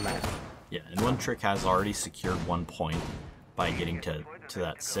that's the match. Yeah, and Onetrick has already secured 1 point by getting to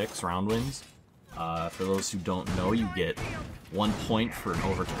that 6 round wins. For those who don't know, you get 1 point for an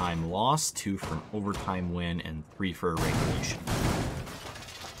overtime loss, 2 for an overtime win, and 3 for a regulation.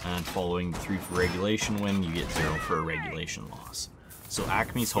 And following the 3 for regulation win, you get 0 for a regulation loss. So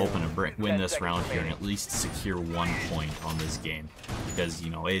Acme's hoping to win this round here and at least secure 1 point on this game, because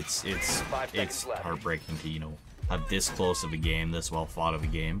it's heartbreaking to have this close of a game, this well fought of a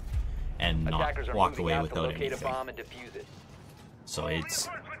game, and not walk away without anything. So it's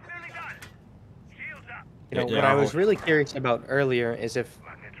what I was really curious about earlier is if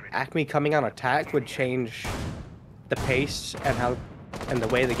Acme coming on attack would change the pace and the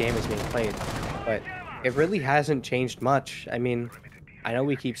way the game is being played, but it really hasn't changed much. I mean, I know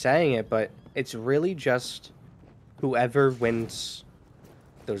we keep saying it, but it's really just whoever wins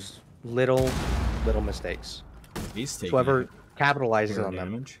those little mistakes. Whoever capitalizes on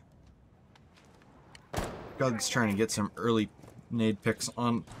them. Doug's trying to get some early nade picks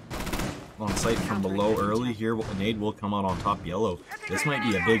on site from below early here. Nade will come out on top yellow. This might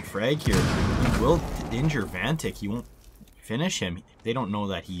be a big frag here. He will injure Vantic. He won't finish him. They don't know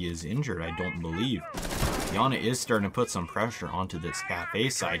that he is injured, I don't believe. Yana is starting to put some pressure onto this Cafe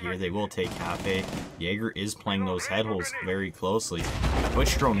side here. They will take Cafe. Jaeger is playing those head holes very closely.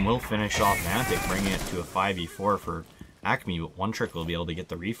 Twitch Drone will finish off Vantic, bringing it to a 5v4 for Acme, but Onetrick will be able to get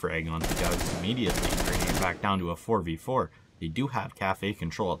the refrag onto Doug's immediately, bringing it back down to a 4v4. They do have Cafe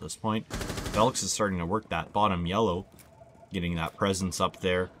control at this point. Velx is starting to work that bottom yellow, getting that presence up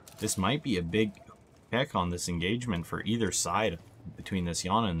there. This might be a big pick on this engagement for either side between this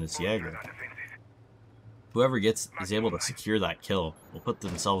Yana and this Jaeger. Whoever is able to secure that kill will put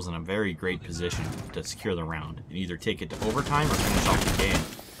themselves in a very great position to secure the round and either take it to overtime or finish off the game.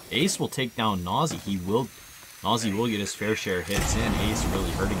 Ace will take down Nazi. Nazi will get his fair share of hits in. Ace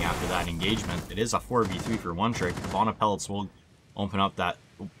really hurting after that engagement. It is a 4v3 for Onetrick. Fauna Pellets will open up that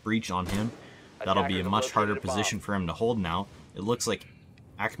breach on him. That'll be a much harder position for him to hold now. It looks like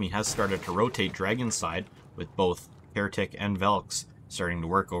Acme has started to rotate Dragon's side with both Heretic and Velx starting to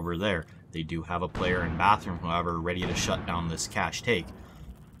work over there. They do have a player in bathroom, however, ready to shut down this cash take.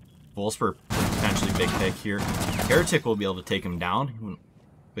 Volsper, potentially big pick here. Heretic will be able to take him down,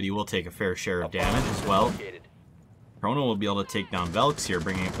 but he will take a fair share of damage as well. Chrono will be able to take down Velx here,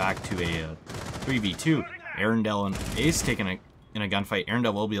 bringing it back to a 3v2. Arendelle and Ace taking in a gunfight.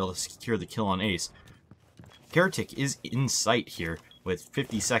 Arendelle will be able to secure the kill on Ace. Heretic is in sight here with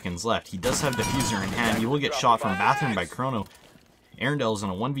 50 seconds left. He does have Diffuser in hand. He will get shot from bathroom by Chrono. Arendelle's in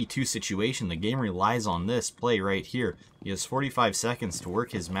a 1v2 situation. The game relies on this play right here. He has 45 seconds to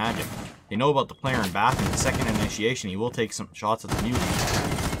work his magic. They know about the player in bathroom. The second initiation, he will take some shots at the mute.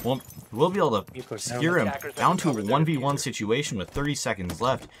 We'll be able to secure him down to a 1v1 situation with 30 seconds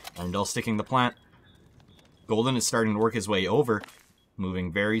left. Arendelle sticking the plant. Golden is starting to work his way over,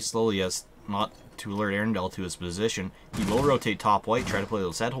 moving very slowly as not to alert Arendelle to his position. He will rotate top white, try to play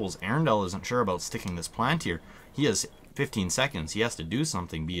those head holes. Arendelle isn't sure about sticking this plant here. He has 15 seconds. He has to do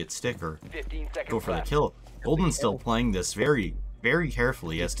something, be it stick or go for the kill. Golden's still playing this very, very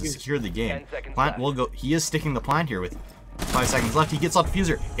carefully as to secure the game. Plant will go. He is sticking the plant here with 5 seconds left. He gets off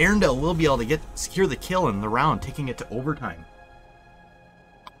Diffuser. Arendelle will be able to secure the kill in the round, taking it to overtime.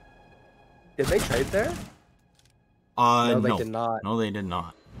 Did they trade there? No, they did not. No, they did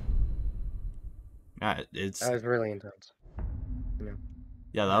not. Yeah, that was really intense.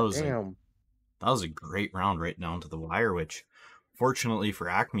 Yeah, that was a great round right down to the wire, which fortunately for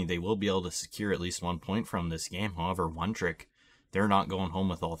Acme, they will be able to secure at least 1 point from this game. However, Onetrick, they're not going home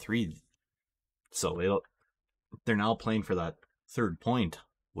with all three. So they're now playing for that third point,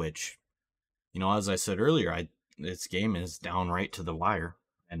 which, as I said earlier, this game is down right to the wire,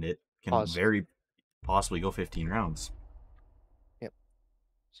 and it can very possibly go 15 rounds. Yep.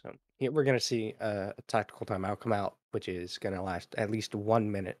 So here we're going to see a tactical timeout come out, which is going to last at least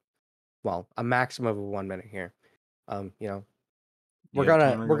 1 minute. Well, a maximum of 1 minute here. We're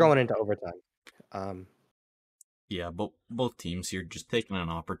going into overtime. Yeah, but both teams here just taking an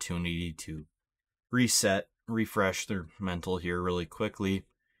opportunity to reset, refresh their mental here really quickly,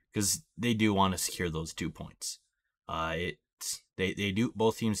 because they do want to secure those 2 points.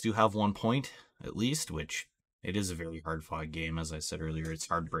 Both teams do have 1 point at least, which it is a very hard fought game. As I said earlier, it's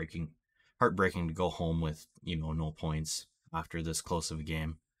heartbreaking to go home with no points after this close of a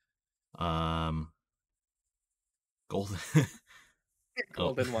game. Golden.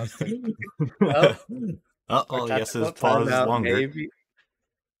 Golden wants to. Yes, his pause is longer. Maybe.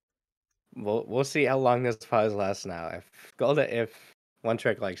 We'll see how long this pause lasts now. If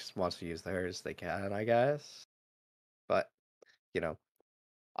Onetrick wants to use theirs, they can, I guess. But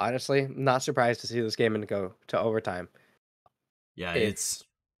honestly, I'm not surprised to see this game go to overtime. Yeah,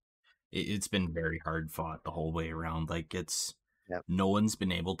 it's been very hard fought the whole way around. No one's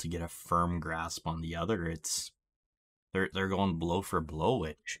been able to get a firm grasp on the other. They're going blow for blow,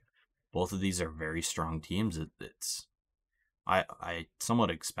 which both of these are very strong teams. I somewhat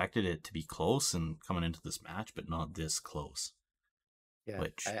expected it to be close and coming into this match, but not this close. Yeah,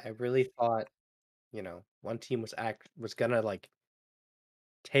 Which I really thought, one team was gonna like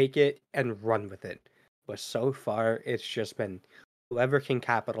take it and run with it. But so far, it's just been whoever can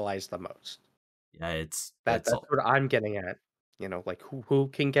capitalize the most. yeah, it's That's what I'm getting at. Like who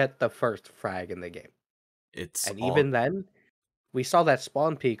can get the first frag in the game. it's And all even then, we saw that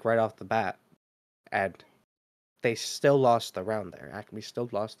spawn peak right off the bat, and they still lost the round there. Acme still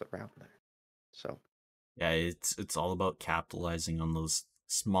lost the round there. So yeah, it's all about capitalizing on those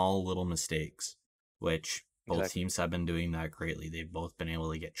small little mistakes, which both exactly. teams have been doing that greatly. They've both been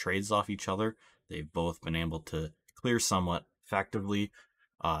able to get trades off each other. They've both been able to clear somewhat effectively.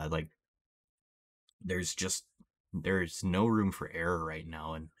 Like there's no room for error right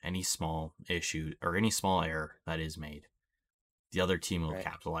now, and any small issue or any small error that is made, the other team will Right.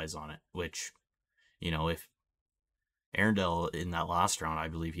 capitalize on it. Which, if Arundel in that last round, I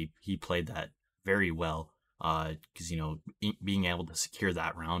believe he played that very well. Because being able to secure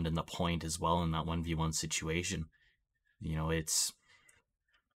that round and the point as well in that 1v1 situation, it's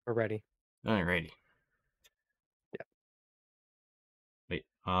We're ready. alrighty. Yeah. Wait,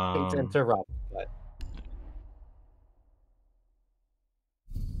 Hate to interrupt, but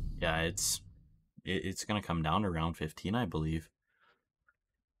yeah, it's gonna come down to round 15, I believe.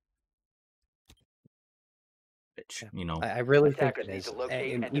 Which yeah. I really think Attackers it need is. to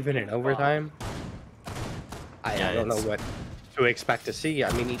locate And and even in defuse bombs. overtime, yeah, I don't know it's what to expect to see.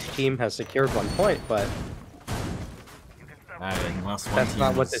 I mean, each team has secured 1 point, but unless one that's team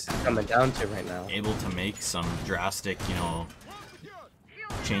not what is this is coming down to right now. able to make some drastic,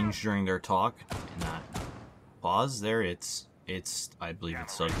 change during their talk in that pause there, it's I believe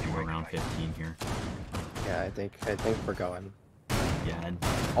it's still gonna go around 15 here. Yeah, I think we're going Yeah, and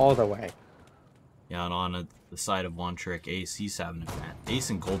all the way. yeah, and on the side of Onetrick, Ace having Ace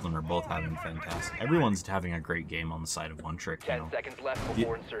and Golden are both having fantastic. Everyone's having a great game on the side of Onetrick. 10 seconds left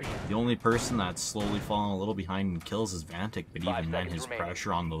before insertion. The only person that's slowly falling a little behind in kills is Vantic, but 5 even then, seconds his remaining.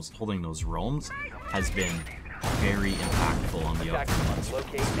 pressure on holding those roams has been very impactful on the Attackers other must ones.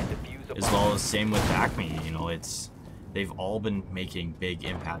 locate and defuse a As bomb. well as same with Acme, they've all been making big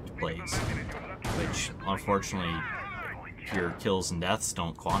impact plays, which unfortunately your kills and deaths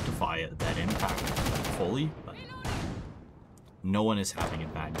don't quantify that impact fully, but no one is having a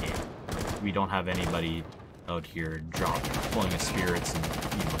bad game. We don't have anybody out here pulling a spirits and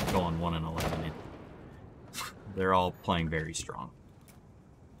going 1-11. They're all playing very strong.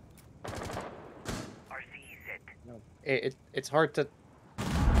 It's hard to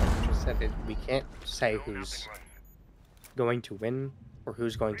just said it. We can't say who's going to win or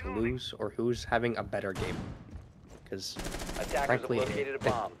who's going to lose or who's having a better game because Attackers frankly have located a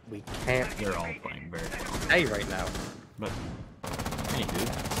bomb. we can't They're all playing very strong. say right now. But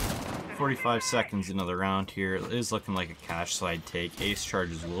anywho, 45 seconds into the round here. It is looking like a cash side take. Ace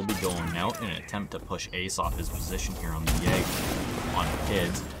charges will be going out in an attempt to push Ace off his position here on the Yegg on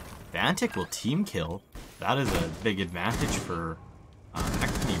kids. Vantic will team kill. That is a big advantage for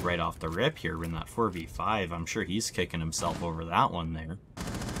Acme right off the rip here in that 4v5. I'm sure he's kicking himself over that one there.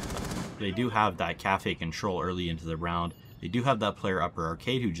 They do have that cafe control early into the round. They do have that player upper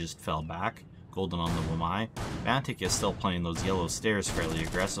arcade who just fell back. Golden on the Wamai. Vantic is still playing those yellow stairs fairly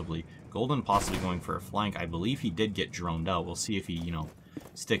aggressively. Golden possibly going for a flank. I believe he did get droned out. We'll see if he,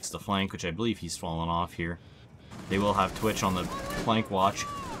 sticks the flank, which I believe he's fallen off here. They will have Twitch on the flank watch.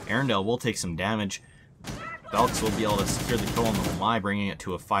 Arundel will take some damage. Belks will be able to secure the kill on the Wamai, bringing it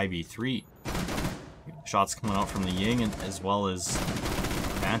to a 5v3. Shots coming out from the Ying, and as well as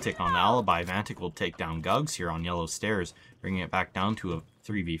Vantic on the Alibi. Vantic will take down Gugs here on yellow stairs, bringing it back down to a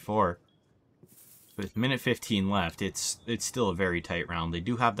 3v4. With minute 15 left, it's still a very tight round. They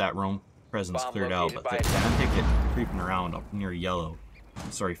do have that roam presence Bomb cleared out, located but by Vantic creeping around up near yellow.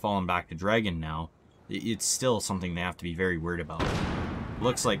 Sorry, falling back to Dragon now. It's still something they have to be very worried about.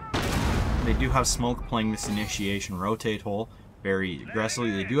 Looks like they do have Smoke playing this initiation rotate hole very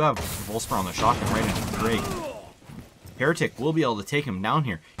aggressively. They do have Volspar on the shotgun right into Drake. Heretic will be able to take him down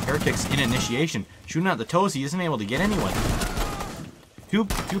here. Heretic's in initiation, shooting at the toes. He isn't able to get anyone. Two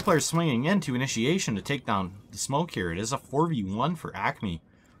players swinging into initiation to take down the Smoke here. It is a 4v1 for Acme.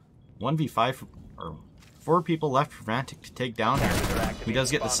 1v5 or 4 people left for Vantic to take down here. He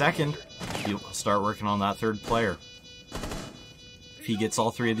does get the second. He'll start working on that third player. If he gets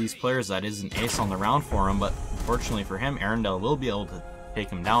all 3 of these players, that is an ace on the round for him, but unfortunately for him, Arundel will be able to take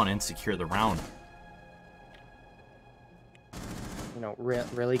him down and secure the round.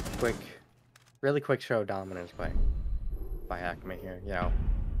 Really quick show of dominance by Acme here.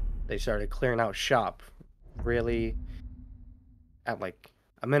 They started clearing out shop really at like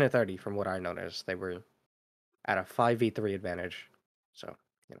a minute 30 from what I noticed. They were at a 5v3 advantage. So,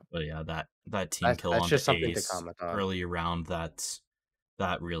 But yeah, that team kill that's on the just something to ace comment on. early round, that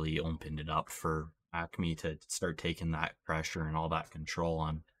really opened it up for Acme to start taking that pressure and all that control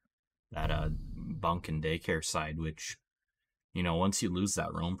on that bunk and daycare side, which, once you lose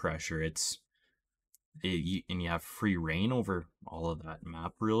that roam pressure, and you have free reign over all of that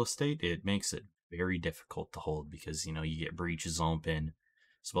map real estate, it makes it very difficult to hold because, you get breaches open,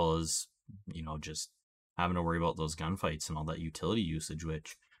 as well as, just having to worry about those gunfights and all that utility usage,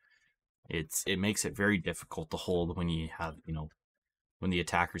 which it makes it very difficult to hold when you have, when the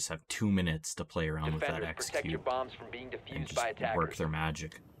attackers have 2 minutes to play around with that Defenders, protect your execute bombs from being and defused just by work attackers. their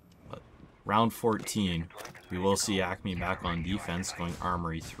magic. But round 14, we will see Acme back on defense, going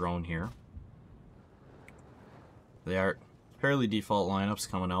Armory Throne here. They are fairly default lineups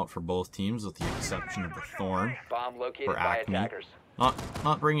coming out for both teams, with the exception of the Thorn Bomb located for by Acme. attackers.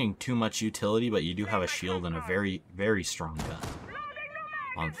 Not bringing too much utility, but you do have a shield and a very, very strong gun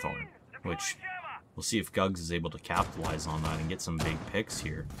on Thorn, which we'll see if Gugs is able to capitalize on that and get some big picks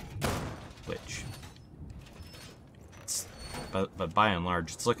here. But by and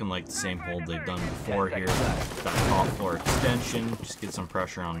large, it's looking like the same hold they've done before here. That top floor extension, just get some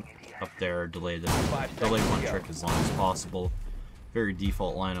pressure on up there, delay Onetrick as long as possible. Very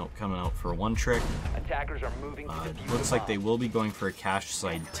default lineup coming out for Onetrick. Attackers are moving to defuse Looks the like they bomb. will be going for a cache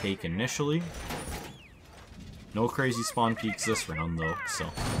side take initially. No crazy spawn peaks this round though, so.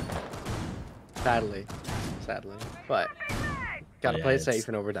 Sadly. But gotta Yeah, play it safe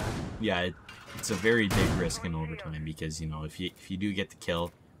in overtime. Yeah, it's a very big risk in overtime because, if you do get the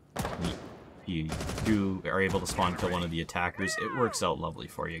kill, if you are able to spawn kill one of the attackers, it works out lovely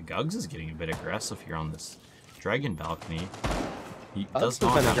for you. Gugs is getting a bit aggressive here on this Dragon balcony. He does He's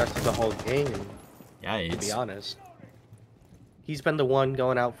not been have... aggressive the whole game, Yeah, to it's... be honest. He's been the one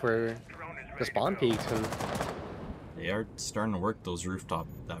going out for the spawn peaks, and They are starting to work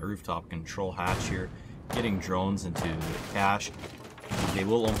that rooftop control hatch here, getting drones into cache. They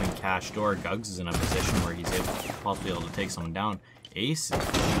will open cache door. Gugs is in a position where he's possibly able to take someone down. Ace,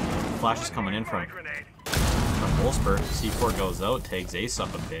 flash is coming in from Wolfsburg. C4 goes out, tags Ace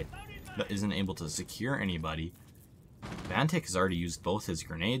up a bit, but isn't able to secure anybody. Vantic has already used both his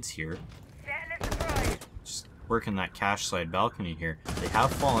grenades here. Just working that cache side balcony here. They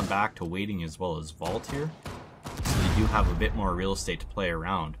have fallen back to waiting as well as vault here, so they do have a bit more real estate to play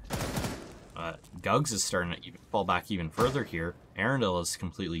around. Gugs is starting to fall back even further here. Arundel is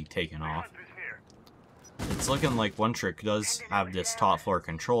completely taken off. It's looking like Onetrick does have this top floor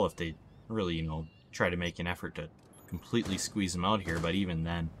control if they really, try to make an effort to completely squeeze them out here, but even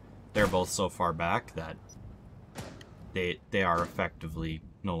then, they're both so far back that they are effectively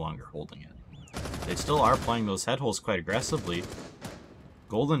no longer holding it. They still are playing those head holes quite aggressively.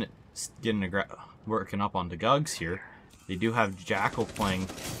 Golden is getting working up onto Gugs here. They do have Jackal playing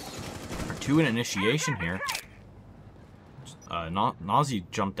two in initiation here. Nazi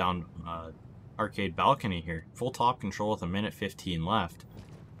jumped down arcade balcony here. Full top control with a minute 15 left.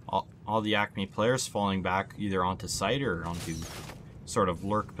 All the Acme players falling back either onto site or onto sort of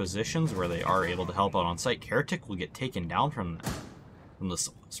lurk positions where they are able to help out on site. Heretic will get taken down from the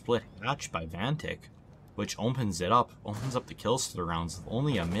split hatch by Vantic, which opens up the kills to the rounds with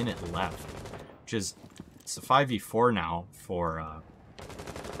only a minute left, which is it's a 5v4 now for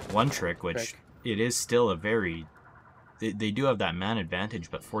Onetrick, which it is still a very... They do have that man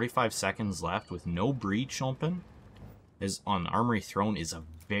advantage, but 45 seconds left with no breach open is on Armory Throne is a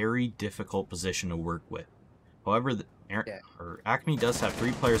very difficult position to work with. However, Acme does have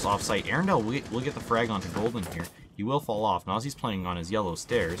 3 players off-site. Arundel will get the frag onto Golden here. He will fall off. Nazi's playing on his yellow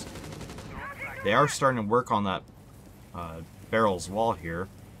stairs. They are starting to work on that barrel's wall here.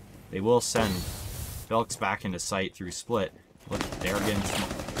 They will send Velks back into sight through split. Look, they're getting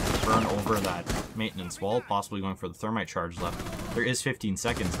thrown over that maintenance wall, possibly going for the thermite charge left. There is 15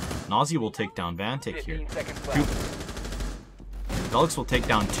 seconds. Nazi will take down Vantic here. Velks will take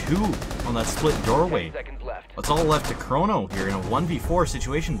down 2 on that split doorway. That's all left to Chrono here in a 1v4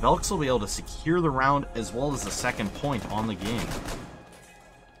 situation. Velks will be able to secure the round as well as the second point on the game.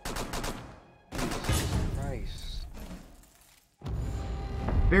 nice.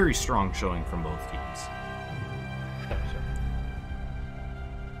 Very strong showing from both teams.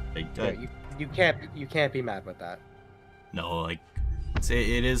 You can't be mad with that. No, like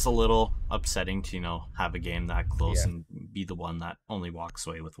it is a little upsetting to have a game that close and be the one that only walks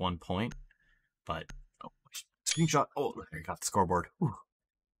away with 1 point. But screenshot. Oh, there you got the scoreboard. Ooh.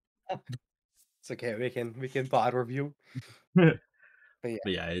 It's okay. We can pod review. But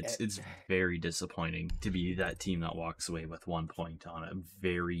But yeah, yeah, it's very disappointing to be that team that walks away with 1 point on a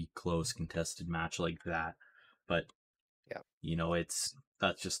very close contested match like that. But yeah,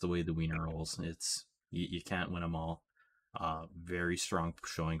 that's just the way the wiener rolls. You can't win them all. Very strong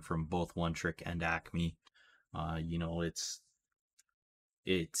showing from both Onetrick and Acme.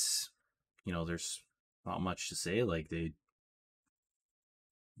 It's there's not much to say. Like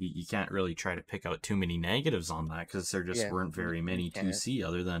you can't really try to pick out too many negatives on that because there just yeah. weren't very You many to can't. see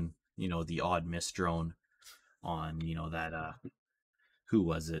other than the odd miss drone on that who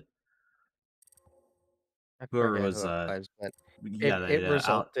was it, I whoever forget was who it was, but yeah it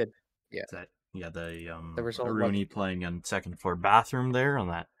resulted. Yeah, that yeah the the result wasn't Aruni playing on second floor bathroom there on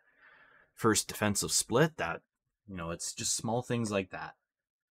that first defensive split. That it's just small things like that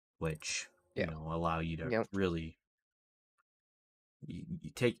which yeah, allow you to yeah. really you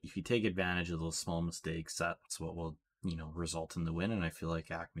take if you take advantage of those small mistakes, that's what will result in the win. And I feel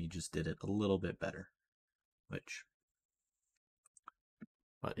like Acme just did it a little bit better, which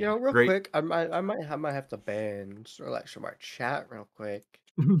but You yeah, know, real great. quick, I might have to ban Snorlax from our chat real quick.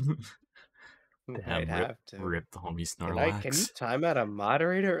 Might Damn, rip have to. rip the homie Can you Snorlax. time out a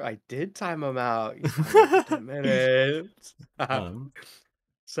moderator? I did time him out. You time out for 10 minutes. um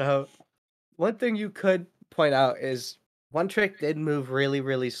So one thing you could point out is one trick did move really,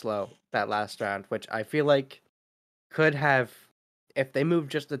 really slow that last round, which I feel like could have, if they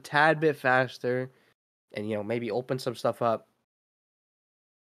moved just a tad bit faster and maybe open some stuff up,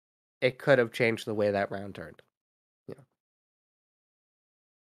 it could have changed the way that round turned. You know,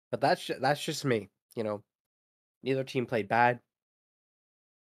 but that's just me. You know, neither team played bad.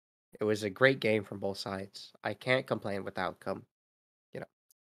 It was a great game from both sides. I can't complain with the outcome. You know,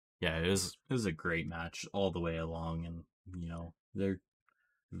 yeah, it was a great match all the way along, and they're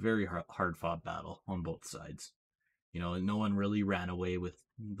very hard fought battle on both sides. No one really ran away with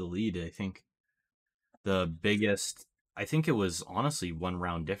the lead. The biggest I think it was honestly one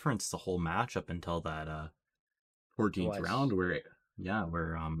round difference the whole match up until that it 14th was. round where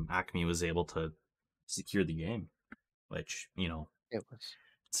Acme was able to secure the game, which It was.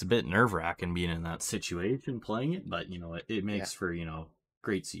 it's a bit nerve-wracking being in that situation playing it, but it Yeah. makes for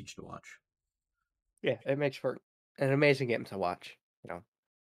great siege to watch. Yeah. It makes for an amazing game to watch. You know,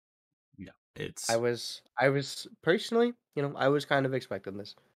 Yeah, I it's was I was personally, I was kind of expecting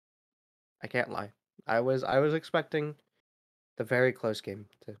this. I can't lie. I was expecting the very close game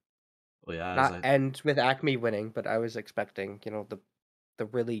to well, yeah, not end with Acme winning, but I was expecting, the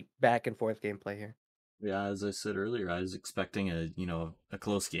really back and forth gameplay here. as I said earlier, I was expecting a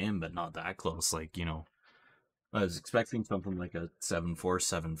close game, but not that close. Like I was expecting something like a 7-4,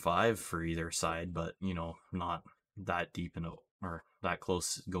 7-5 for either side, but not that deep into or that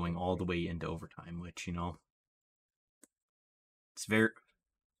close going all the way into overtime, which it's very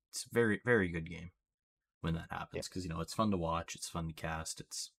it's very very good game when that Yeah. happens because it's fun to watch, it's fun to cast,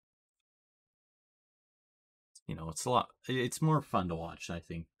 it's a lot. It's more fun to watch, I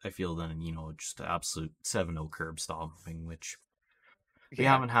feel, than just the absolute 7-0 curb stomping, which we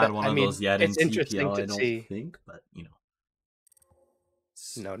Yeah. haven't had But one I of mean, those yet in it's interesting TPL, I to don't see. think, but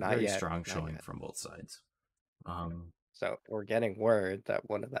it's No, not very yet. strong Not showing yet. from both sides. Um, So we're getting word that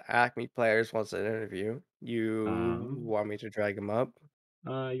one of the Acme players wants an interview. You um, want me to drag him up?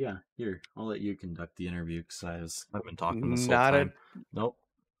 yeah, here, I'll let you conduct the interview because I've been talking this whole Not a time. Nope.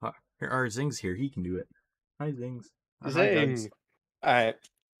 Here, our Zing's here. He can do it. Hi, Zings. Hi, Gugs. zing. All right.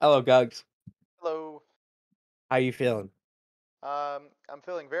 Hello, Gugs. Hello. How you feeling? I'm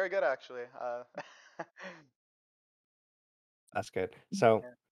feeling very good actually. That's good. So,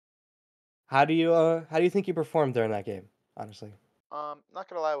 Yeah. how do you think you performed during that game? Honestly. Not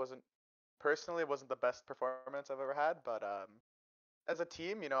gonna lie, it wasn't the best performance I've ever had, but as a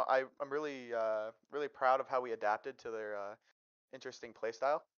team, I'm really really proud of how we adapted to their interesting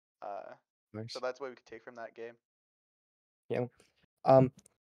playstyle. Uh, so Nice. that's what we could take from that game. Yeah. Um,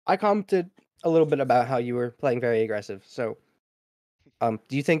 I commented a little bit about how you were playing very aggressive. So,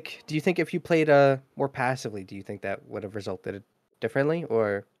 do you think if you played more passively, do you think that would have resulted differently?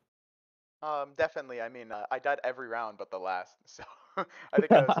 Or Definitely. I mean, I died every round but the last, so I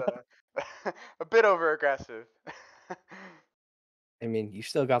think I was a bit over aggressive. I mean, you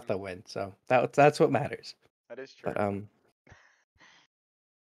still got the win, so that's what matters. That is But true.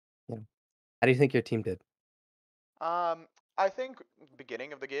 yeah. How do you think your team did? Um, I think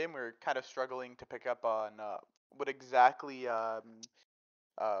beginning of the game we are kind of struggling to pick up on what exactly uh,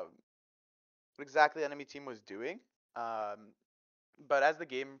 what exactly enemy team was doing. Um, but as the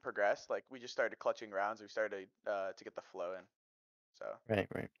game progressed, like we just started clutching rounds. We started to get the flow in. So Right,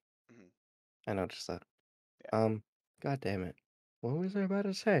 right. mhm, I noticed that. yeah. Um, God damn it. What was I about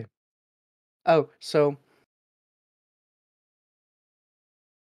to say? Oh, so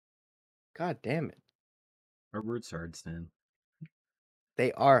God damn it. Our words hard, Stan.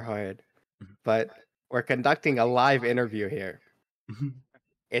 They are hard, but we're conducting a live interview here.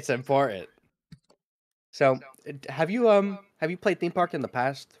 It's important. So, have you played theme park in the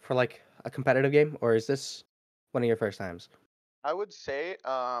past for like a competitive game, or is this one of your first times? I would say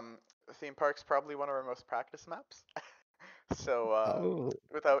theme park's probably one of our most practiced maps. So Oh,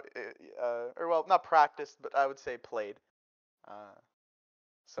 without or well, not practiced, but I would say played. Uh,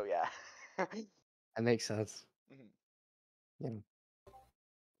 so yeah. that makes sense. Mhm. Yeah.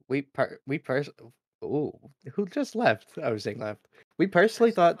 We Ooh, who just left? I was saying left. We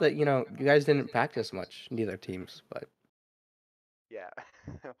personally thought that, you guys didn't practice much, neither teams, but Yeah.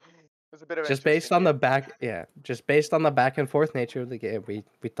 It was a bit of an just based interesting on game. the just based on the back and forth nature of the game, we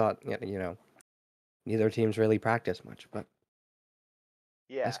thought, neither teams really practice much, but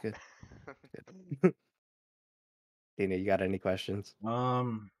Yeah. that's good. Dina, you got any questions?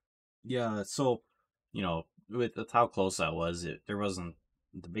 Yeah. So, with how close that was, there wasn't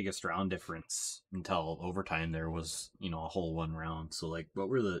the biggest round difference until overtime. There was, a whole one round. So, like,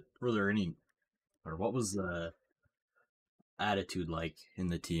 were there any, or what was the attitude like in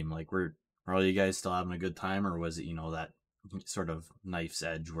the team? Like, were all you guys still having a good time, or was it, that sort of knife's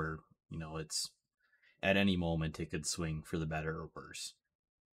edge where, it's at any moment it could swing for the better or worse?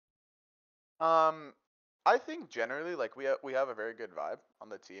 Um, I think generally like we have a very good vibe on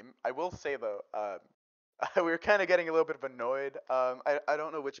the team. I will say though, we were kind of getting a little bit of annoyed. I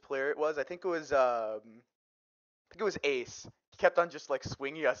don't know which player it was. I think it was Ace. He kept on just like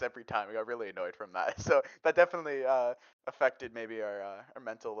swinging us every time. We got really annoyed from that. So that definitely affected maybe our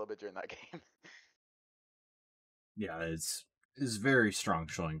mental a little bit during that game. Yeah, it's very strong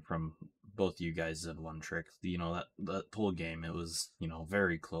showing from both you guys at Onetrick. That whole game, it was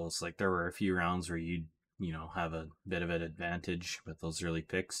very close. Like there were a few rounds where you'd have a bit of an advantage with those early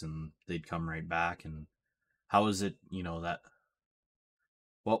picks, and they'd come right back. And how is it? That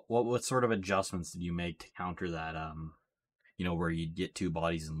what sort of adjustments did you make to counter that? Where you'd get two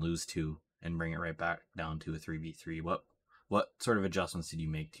bodies and lose two, and bring it right back down to a 3v3. What sort of adjustments did you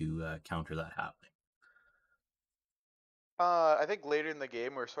make to counter that happening? I think later in the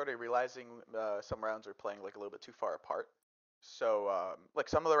game we're sort of realizing some rounds are playing like a little bit too far apart. So like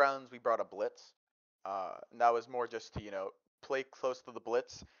some of the rounds we brought a blitz, and that was more just to play close to the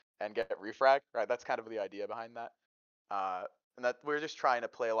blitz and get refrag. Right, that's kind of the idea behind that. Uh, and that we're just trying to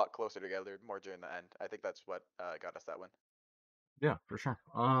play a lot closer together more during the end. I think that's what got us that win. Yeah, for sure.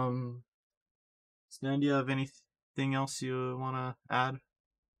 Stan, do you have anything else you want to add?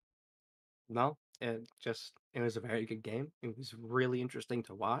 No, it was a very good game. It was really interesting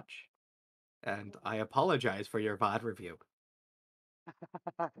to watch, and I apologize for your bad review.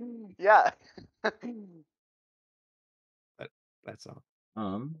 Yeah. But that's all.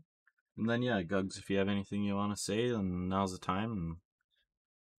 Um, and then yeah, Gugs, if you have anything you want to say, then now's the time.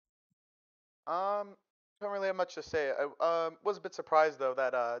 Um, don't really have much to say. I was a bit surprised though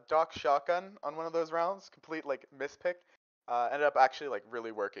that Doc shotgun on one of those rounds, complete like mispick, ended up actually like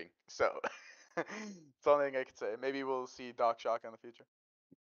really working. So it's the only thing I could say. Maybe we'll see Doc shotgun in the future.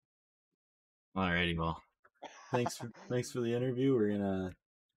 Alrighty, well, thanks for the interview. We're gonna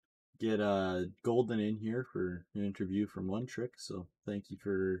get Golden in here for an interview from Onetrick. So thank you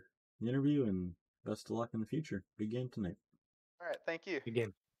for the interview and best of luck in the future. Big game tonight. All right, thank you. Good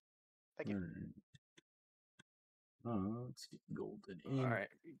game. Thank All you. right. Let's get Golden All in right.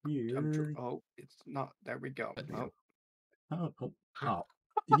 here. Oh, it's not. There we go. Oh, Oh.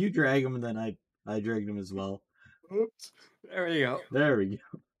 Did you drag him and then I dragged him as well? oops. There we go. There we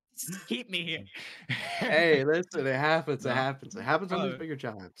go. Keep me here. Hey, listen, it happens. It No. happens. It happens on these Oh. bigger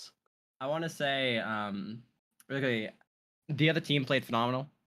jobs. I want to say, really, the other team played phenomenal.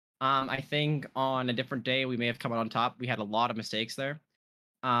 I think on a different day we may have come out on top. We had a lot of mistakes there.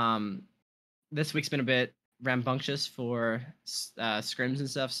 This week's been a bit rambunctious for scrims and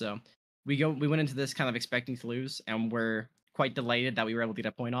stuff. So we went into this kind of expecting to lose, and we're quite delighted that we were able to get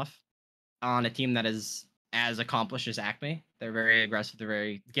a point off on a team that is as accomplished as Acme. They're very aggressive. They're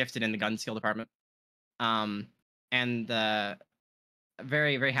very gifted in the gun skill department. And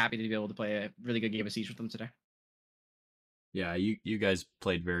very, very happy to be able to play a really good game of Siege with them today. Yeah, you guys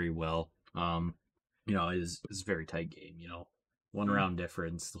played very well. It's a very tight game. One round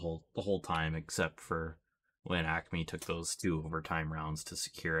difference the whole time, except for when Acme took those two overtime rounds to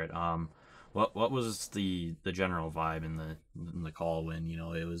secure it. What was the general vibe in the call when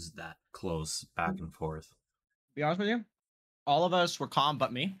it was that close back and forth? To be honest with you, all of us were calm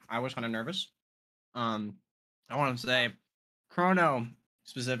but me. I was kind of nervous. I want to say Chrono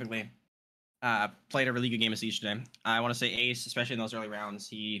specifically played a really good game of Siege today. I want to say Ace, especially in those early rounds,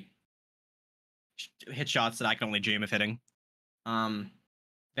 he hit shots that I can only dream of hitting.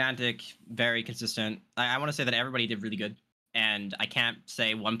 Vantic, very consistent. I want to say that everybody did really good, and I can't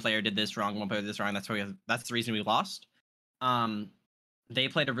say one player did this wrong, one player did this wrong. That's the reason we lost. They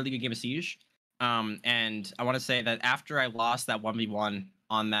played a really good game of Siege, and I want to say that after I lost that 1v1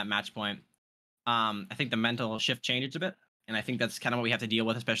 on that match point, I think the mental shift changed a bit, and I think that's kind of what we have to deal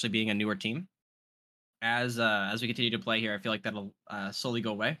with, especially being a newer team. As we continue to play here, I feel like that'll slowly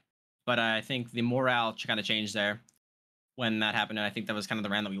go away. But I think the morale kind of changed there when that happened, and I think that was kind of the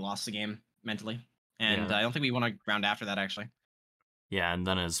round that we lost the game mentally. And Yeah. I don't think we won a round after that, actually. Yeah, and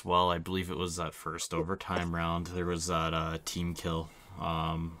then as well, I believe it was that first overtime round. There was that team kill.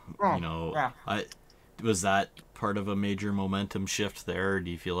 Yeah. Was that part of a major momentum shift there, or do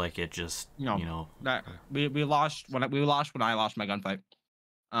you feel like it just No, that we lost when I lost my gunfight.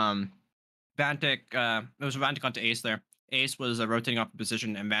 Vantic, it was Vantic onto Ace there. Ace was rotating off the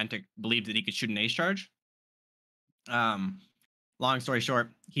position, and Vantic believed that he could shoot an Ace charge. Long story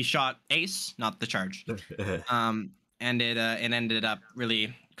short, he shot Ace, not the charge. And it ended up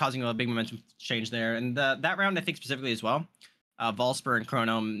really causing a big momentum change there. And that round, I think specifically as well, Volsper and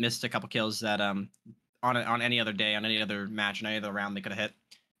Chrono missed a couple kills that on any other day, on any other match, on any other round they could have hit.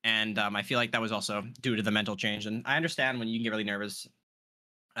 And I feel like that was also due to the mental change. And I understand when you can get really nervous,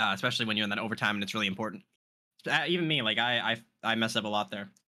 especially when you're in that overtime and it's really important. Even me, like I mess up a lot there.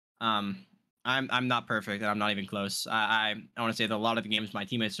 I'm not perfect and I'm not even close. I want to say that a lot of the games my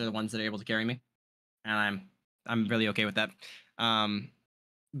teammates are the ones that are able to carry me, and I'm really okay with that.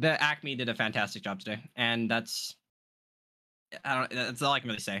 The Acme did a fantastic job today, and that's all I can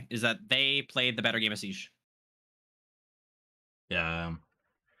really say is that they played the better game of Siege. Yeah.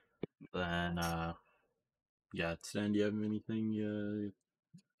 Then yeah, Stan, do you have anything?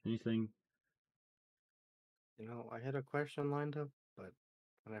 Anything? You know, I had a question lined up, but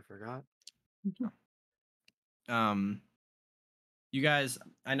I forgot. You guys,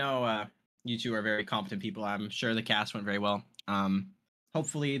 I know you two are very competent people. I'm sure the cast went very well.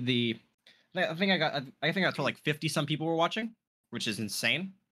 Hopefully I think I got told like 50 some people were watching, which is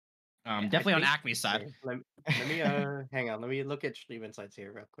insane. Definitely on Acme's side. Let me hang on. Let me look at stream insights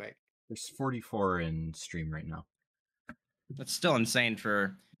here real quick. There's 44 in stream right now. That's still insane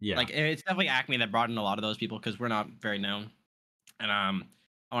for like it's definitely Acme that brought in a lot of those people because we're not very known. And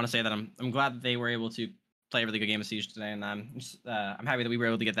I want to say that I'm glad that they were able to play a really good game of Siege today, and I'm happy that we were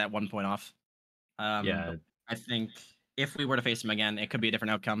able to get that 1 point off. Yeah. I think if we were to face them again, it could be a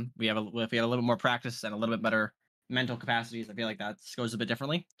different outcome. If we had a little more practice and a little bit better mental capacities, I feel like that goes a bit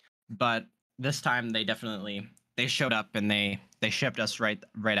differently. But this time they definitely showed up and they shipped us right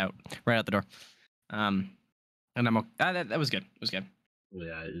out the door. And that was good. It was good.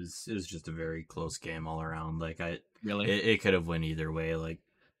 Yeah, it was just a very close game all around. Like Really, it could have went either way. Like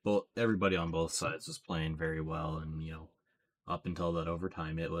everybody on both sides was playing very well, and up until that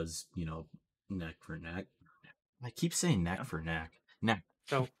overtime, it was neck for neck. I keep saying neck for neck.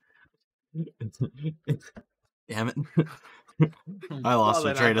 So Damn it! I lost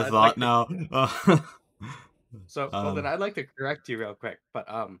my train of I'd thought like now. well, then I'd like to correct you real quick. But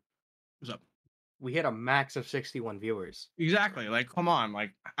what's up? we hit a max of 61 viewers. Exactly. Like, come on.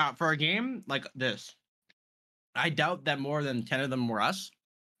 Like, for a game like this, I doubt that more than 10 of them were us.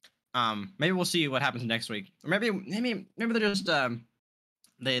 Maybe we'll see what happens next week. Or maybe they're just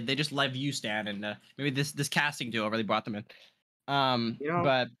they just live you Stan, and maybe this casting duo really brought them in.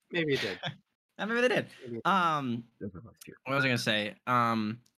 But maybe it did. Maybe they did. What was I gonna say? I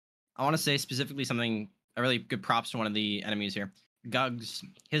want to say specifically something. A really good props to one of the enemies here. Gugs,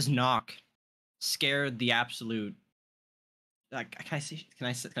 his knock scared the absolute. Can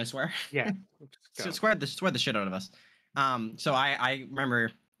I swear? Yeah. Swear the shit out of us. So I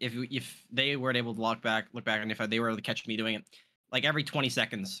remember if they weren't able to look back, and if they were able to catch me doing it, like every 20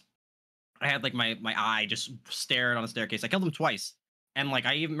 seconds, I had like my eye just stared on a staircase. I killed him twice, and like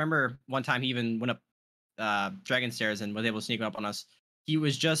I even remember one time he even went up Dragon Stairs and was able to sneak up on us. He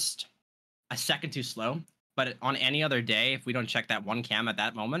was just a second too slow. But on any other day, if we don't check that one cam at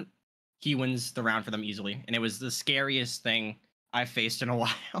that moment, he wins the round for them easily. And it was the scariest thing I've faced in a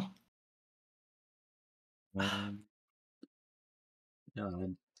while. Yeah, I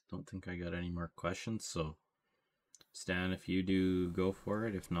don't think I got any more questions. So, Stan, if you do, go for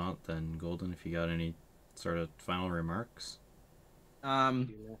it. If not, then Golden, if you got any sort of final remarks.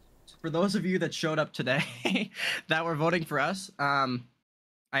 For those of you that showed up today that were voting for us, I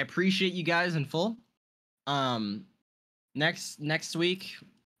appreciate you guys in full. Next week,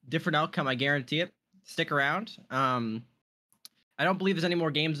 different outcome, I guarantee it. Stick around. I don't believe there's any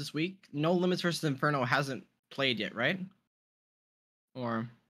more games this week. No Limits versus Inferno hasn't played yet, right? Or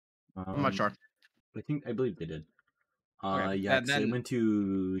I'm not sure. I believe they did. Okay, Yeah, because they went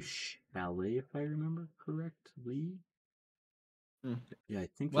to Chalet, if I remember correctly. Yeah, I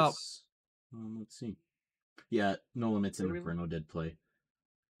think it's. Let's see. Yeah, No Limits and Inferno did play.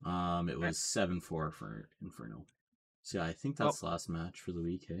 It was 7-4 for Inferno. So yeah, I think that's the last match for the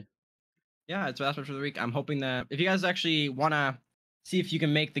week. Hey. Yeah, it's last match for the week. I'm hoping that if you guys actually want to see if you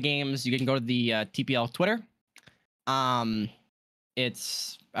can make the games, you can go to the TPL Twitter. I'm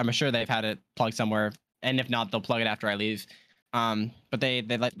sure they've had it plugged somewhere, and if not, they'll plug it after I leave. But they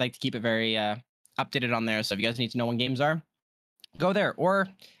like to keep it very updated on there. So if you guys need to know when games are, go there. Or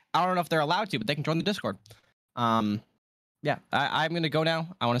I don't know if they're allowed to, but they can join the Discord. Yeah, I'm gonna go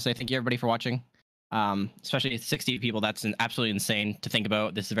now. I want to say thank you everybody for watching. Especially 60 people. That's absolutely insane to think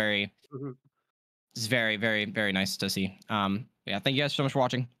about. This is very, very, very nice to see. Yeah, thank you guys so much for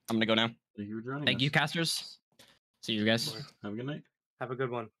watching. I'm gonna go now. Thank you for joining us. Thank you, casters. See you guys. Have a good night. Have a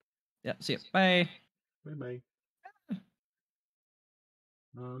good one. Yeah, see you. Bye. Bye.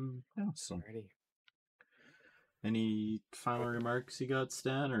 Yeah, so Alrighty. any final remarks you got,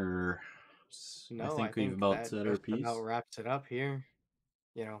 Stan, or No, I think we've about said our piece. About wraps it up here.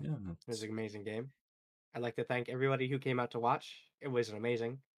 You know, Yeah, it was an amazing game. I'd like to thank everybody who came out to watch. It was an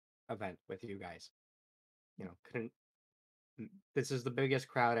amazing event with you guys. You know, this is the biggest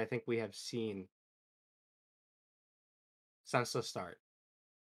crowd I think we have seen since the start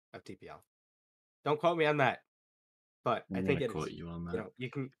of TPL. Don't quote me on that, but I think it is. You on that. You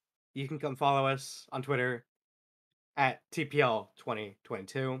know, you can come follow us on Twitter at TPL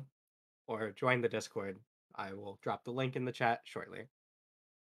 2022 or join the Discord. I will drop the link in the chat shortly.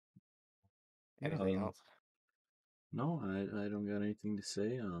 Anything else? No, I don't got anything to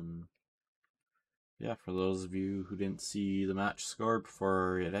say. Yeah, for those of you who didn't see the match score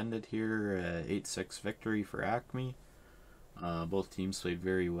before it ended here, 8-6 victory for Acme. Both teams played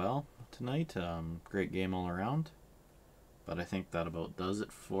very well tonight. Great game all around. But I think that about does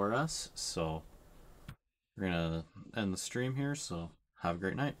it for us. So we're gonna end the stream here. So have a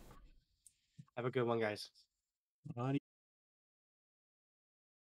great night. Have a good one, guys. Bye.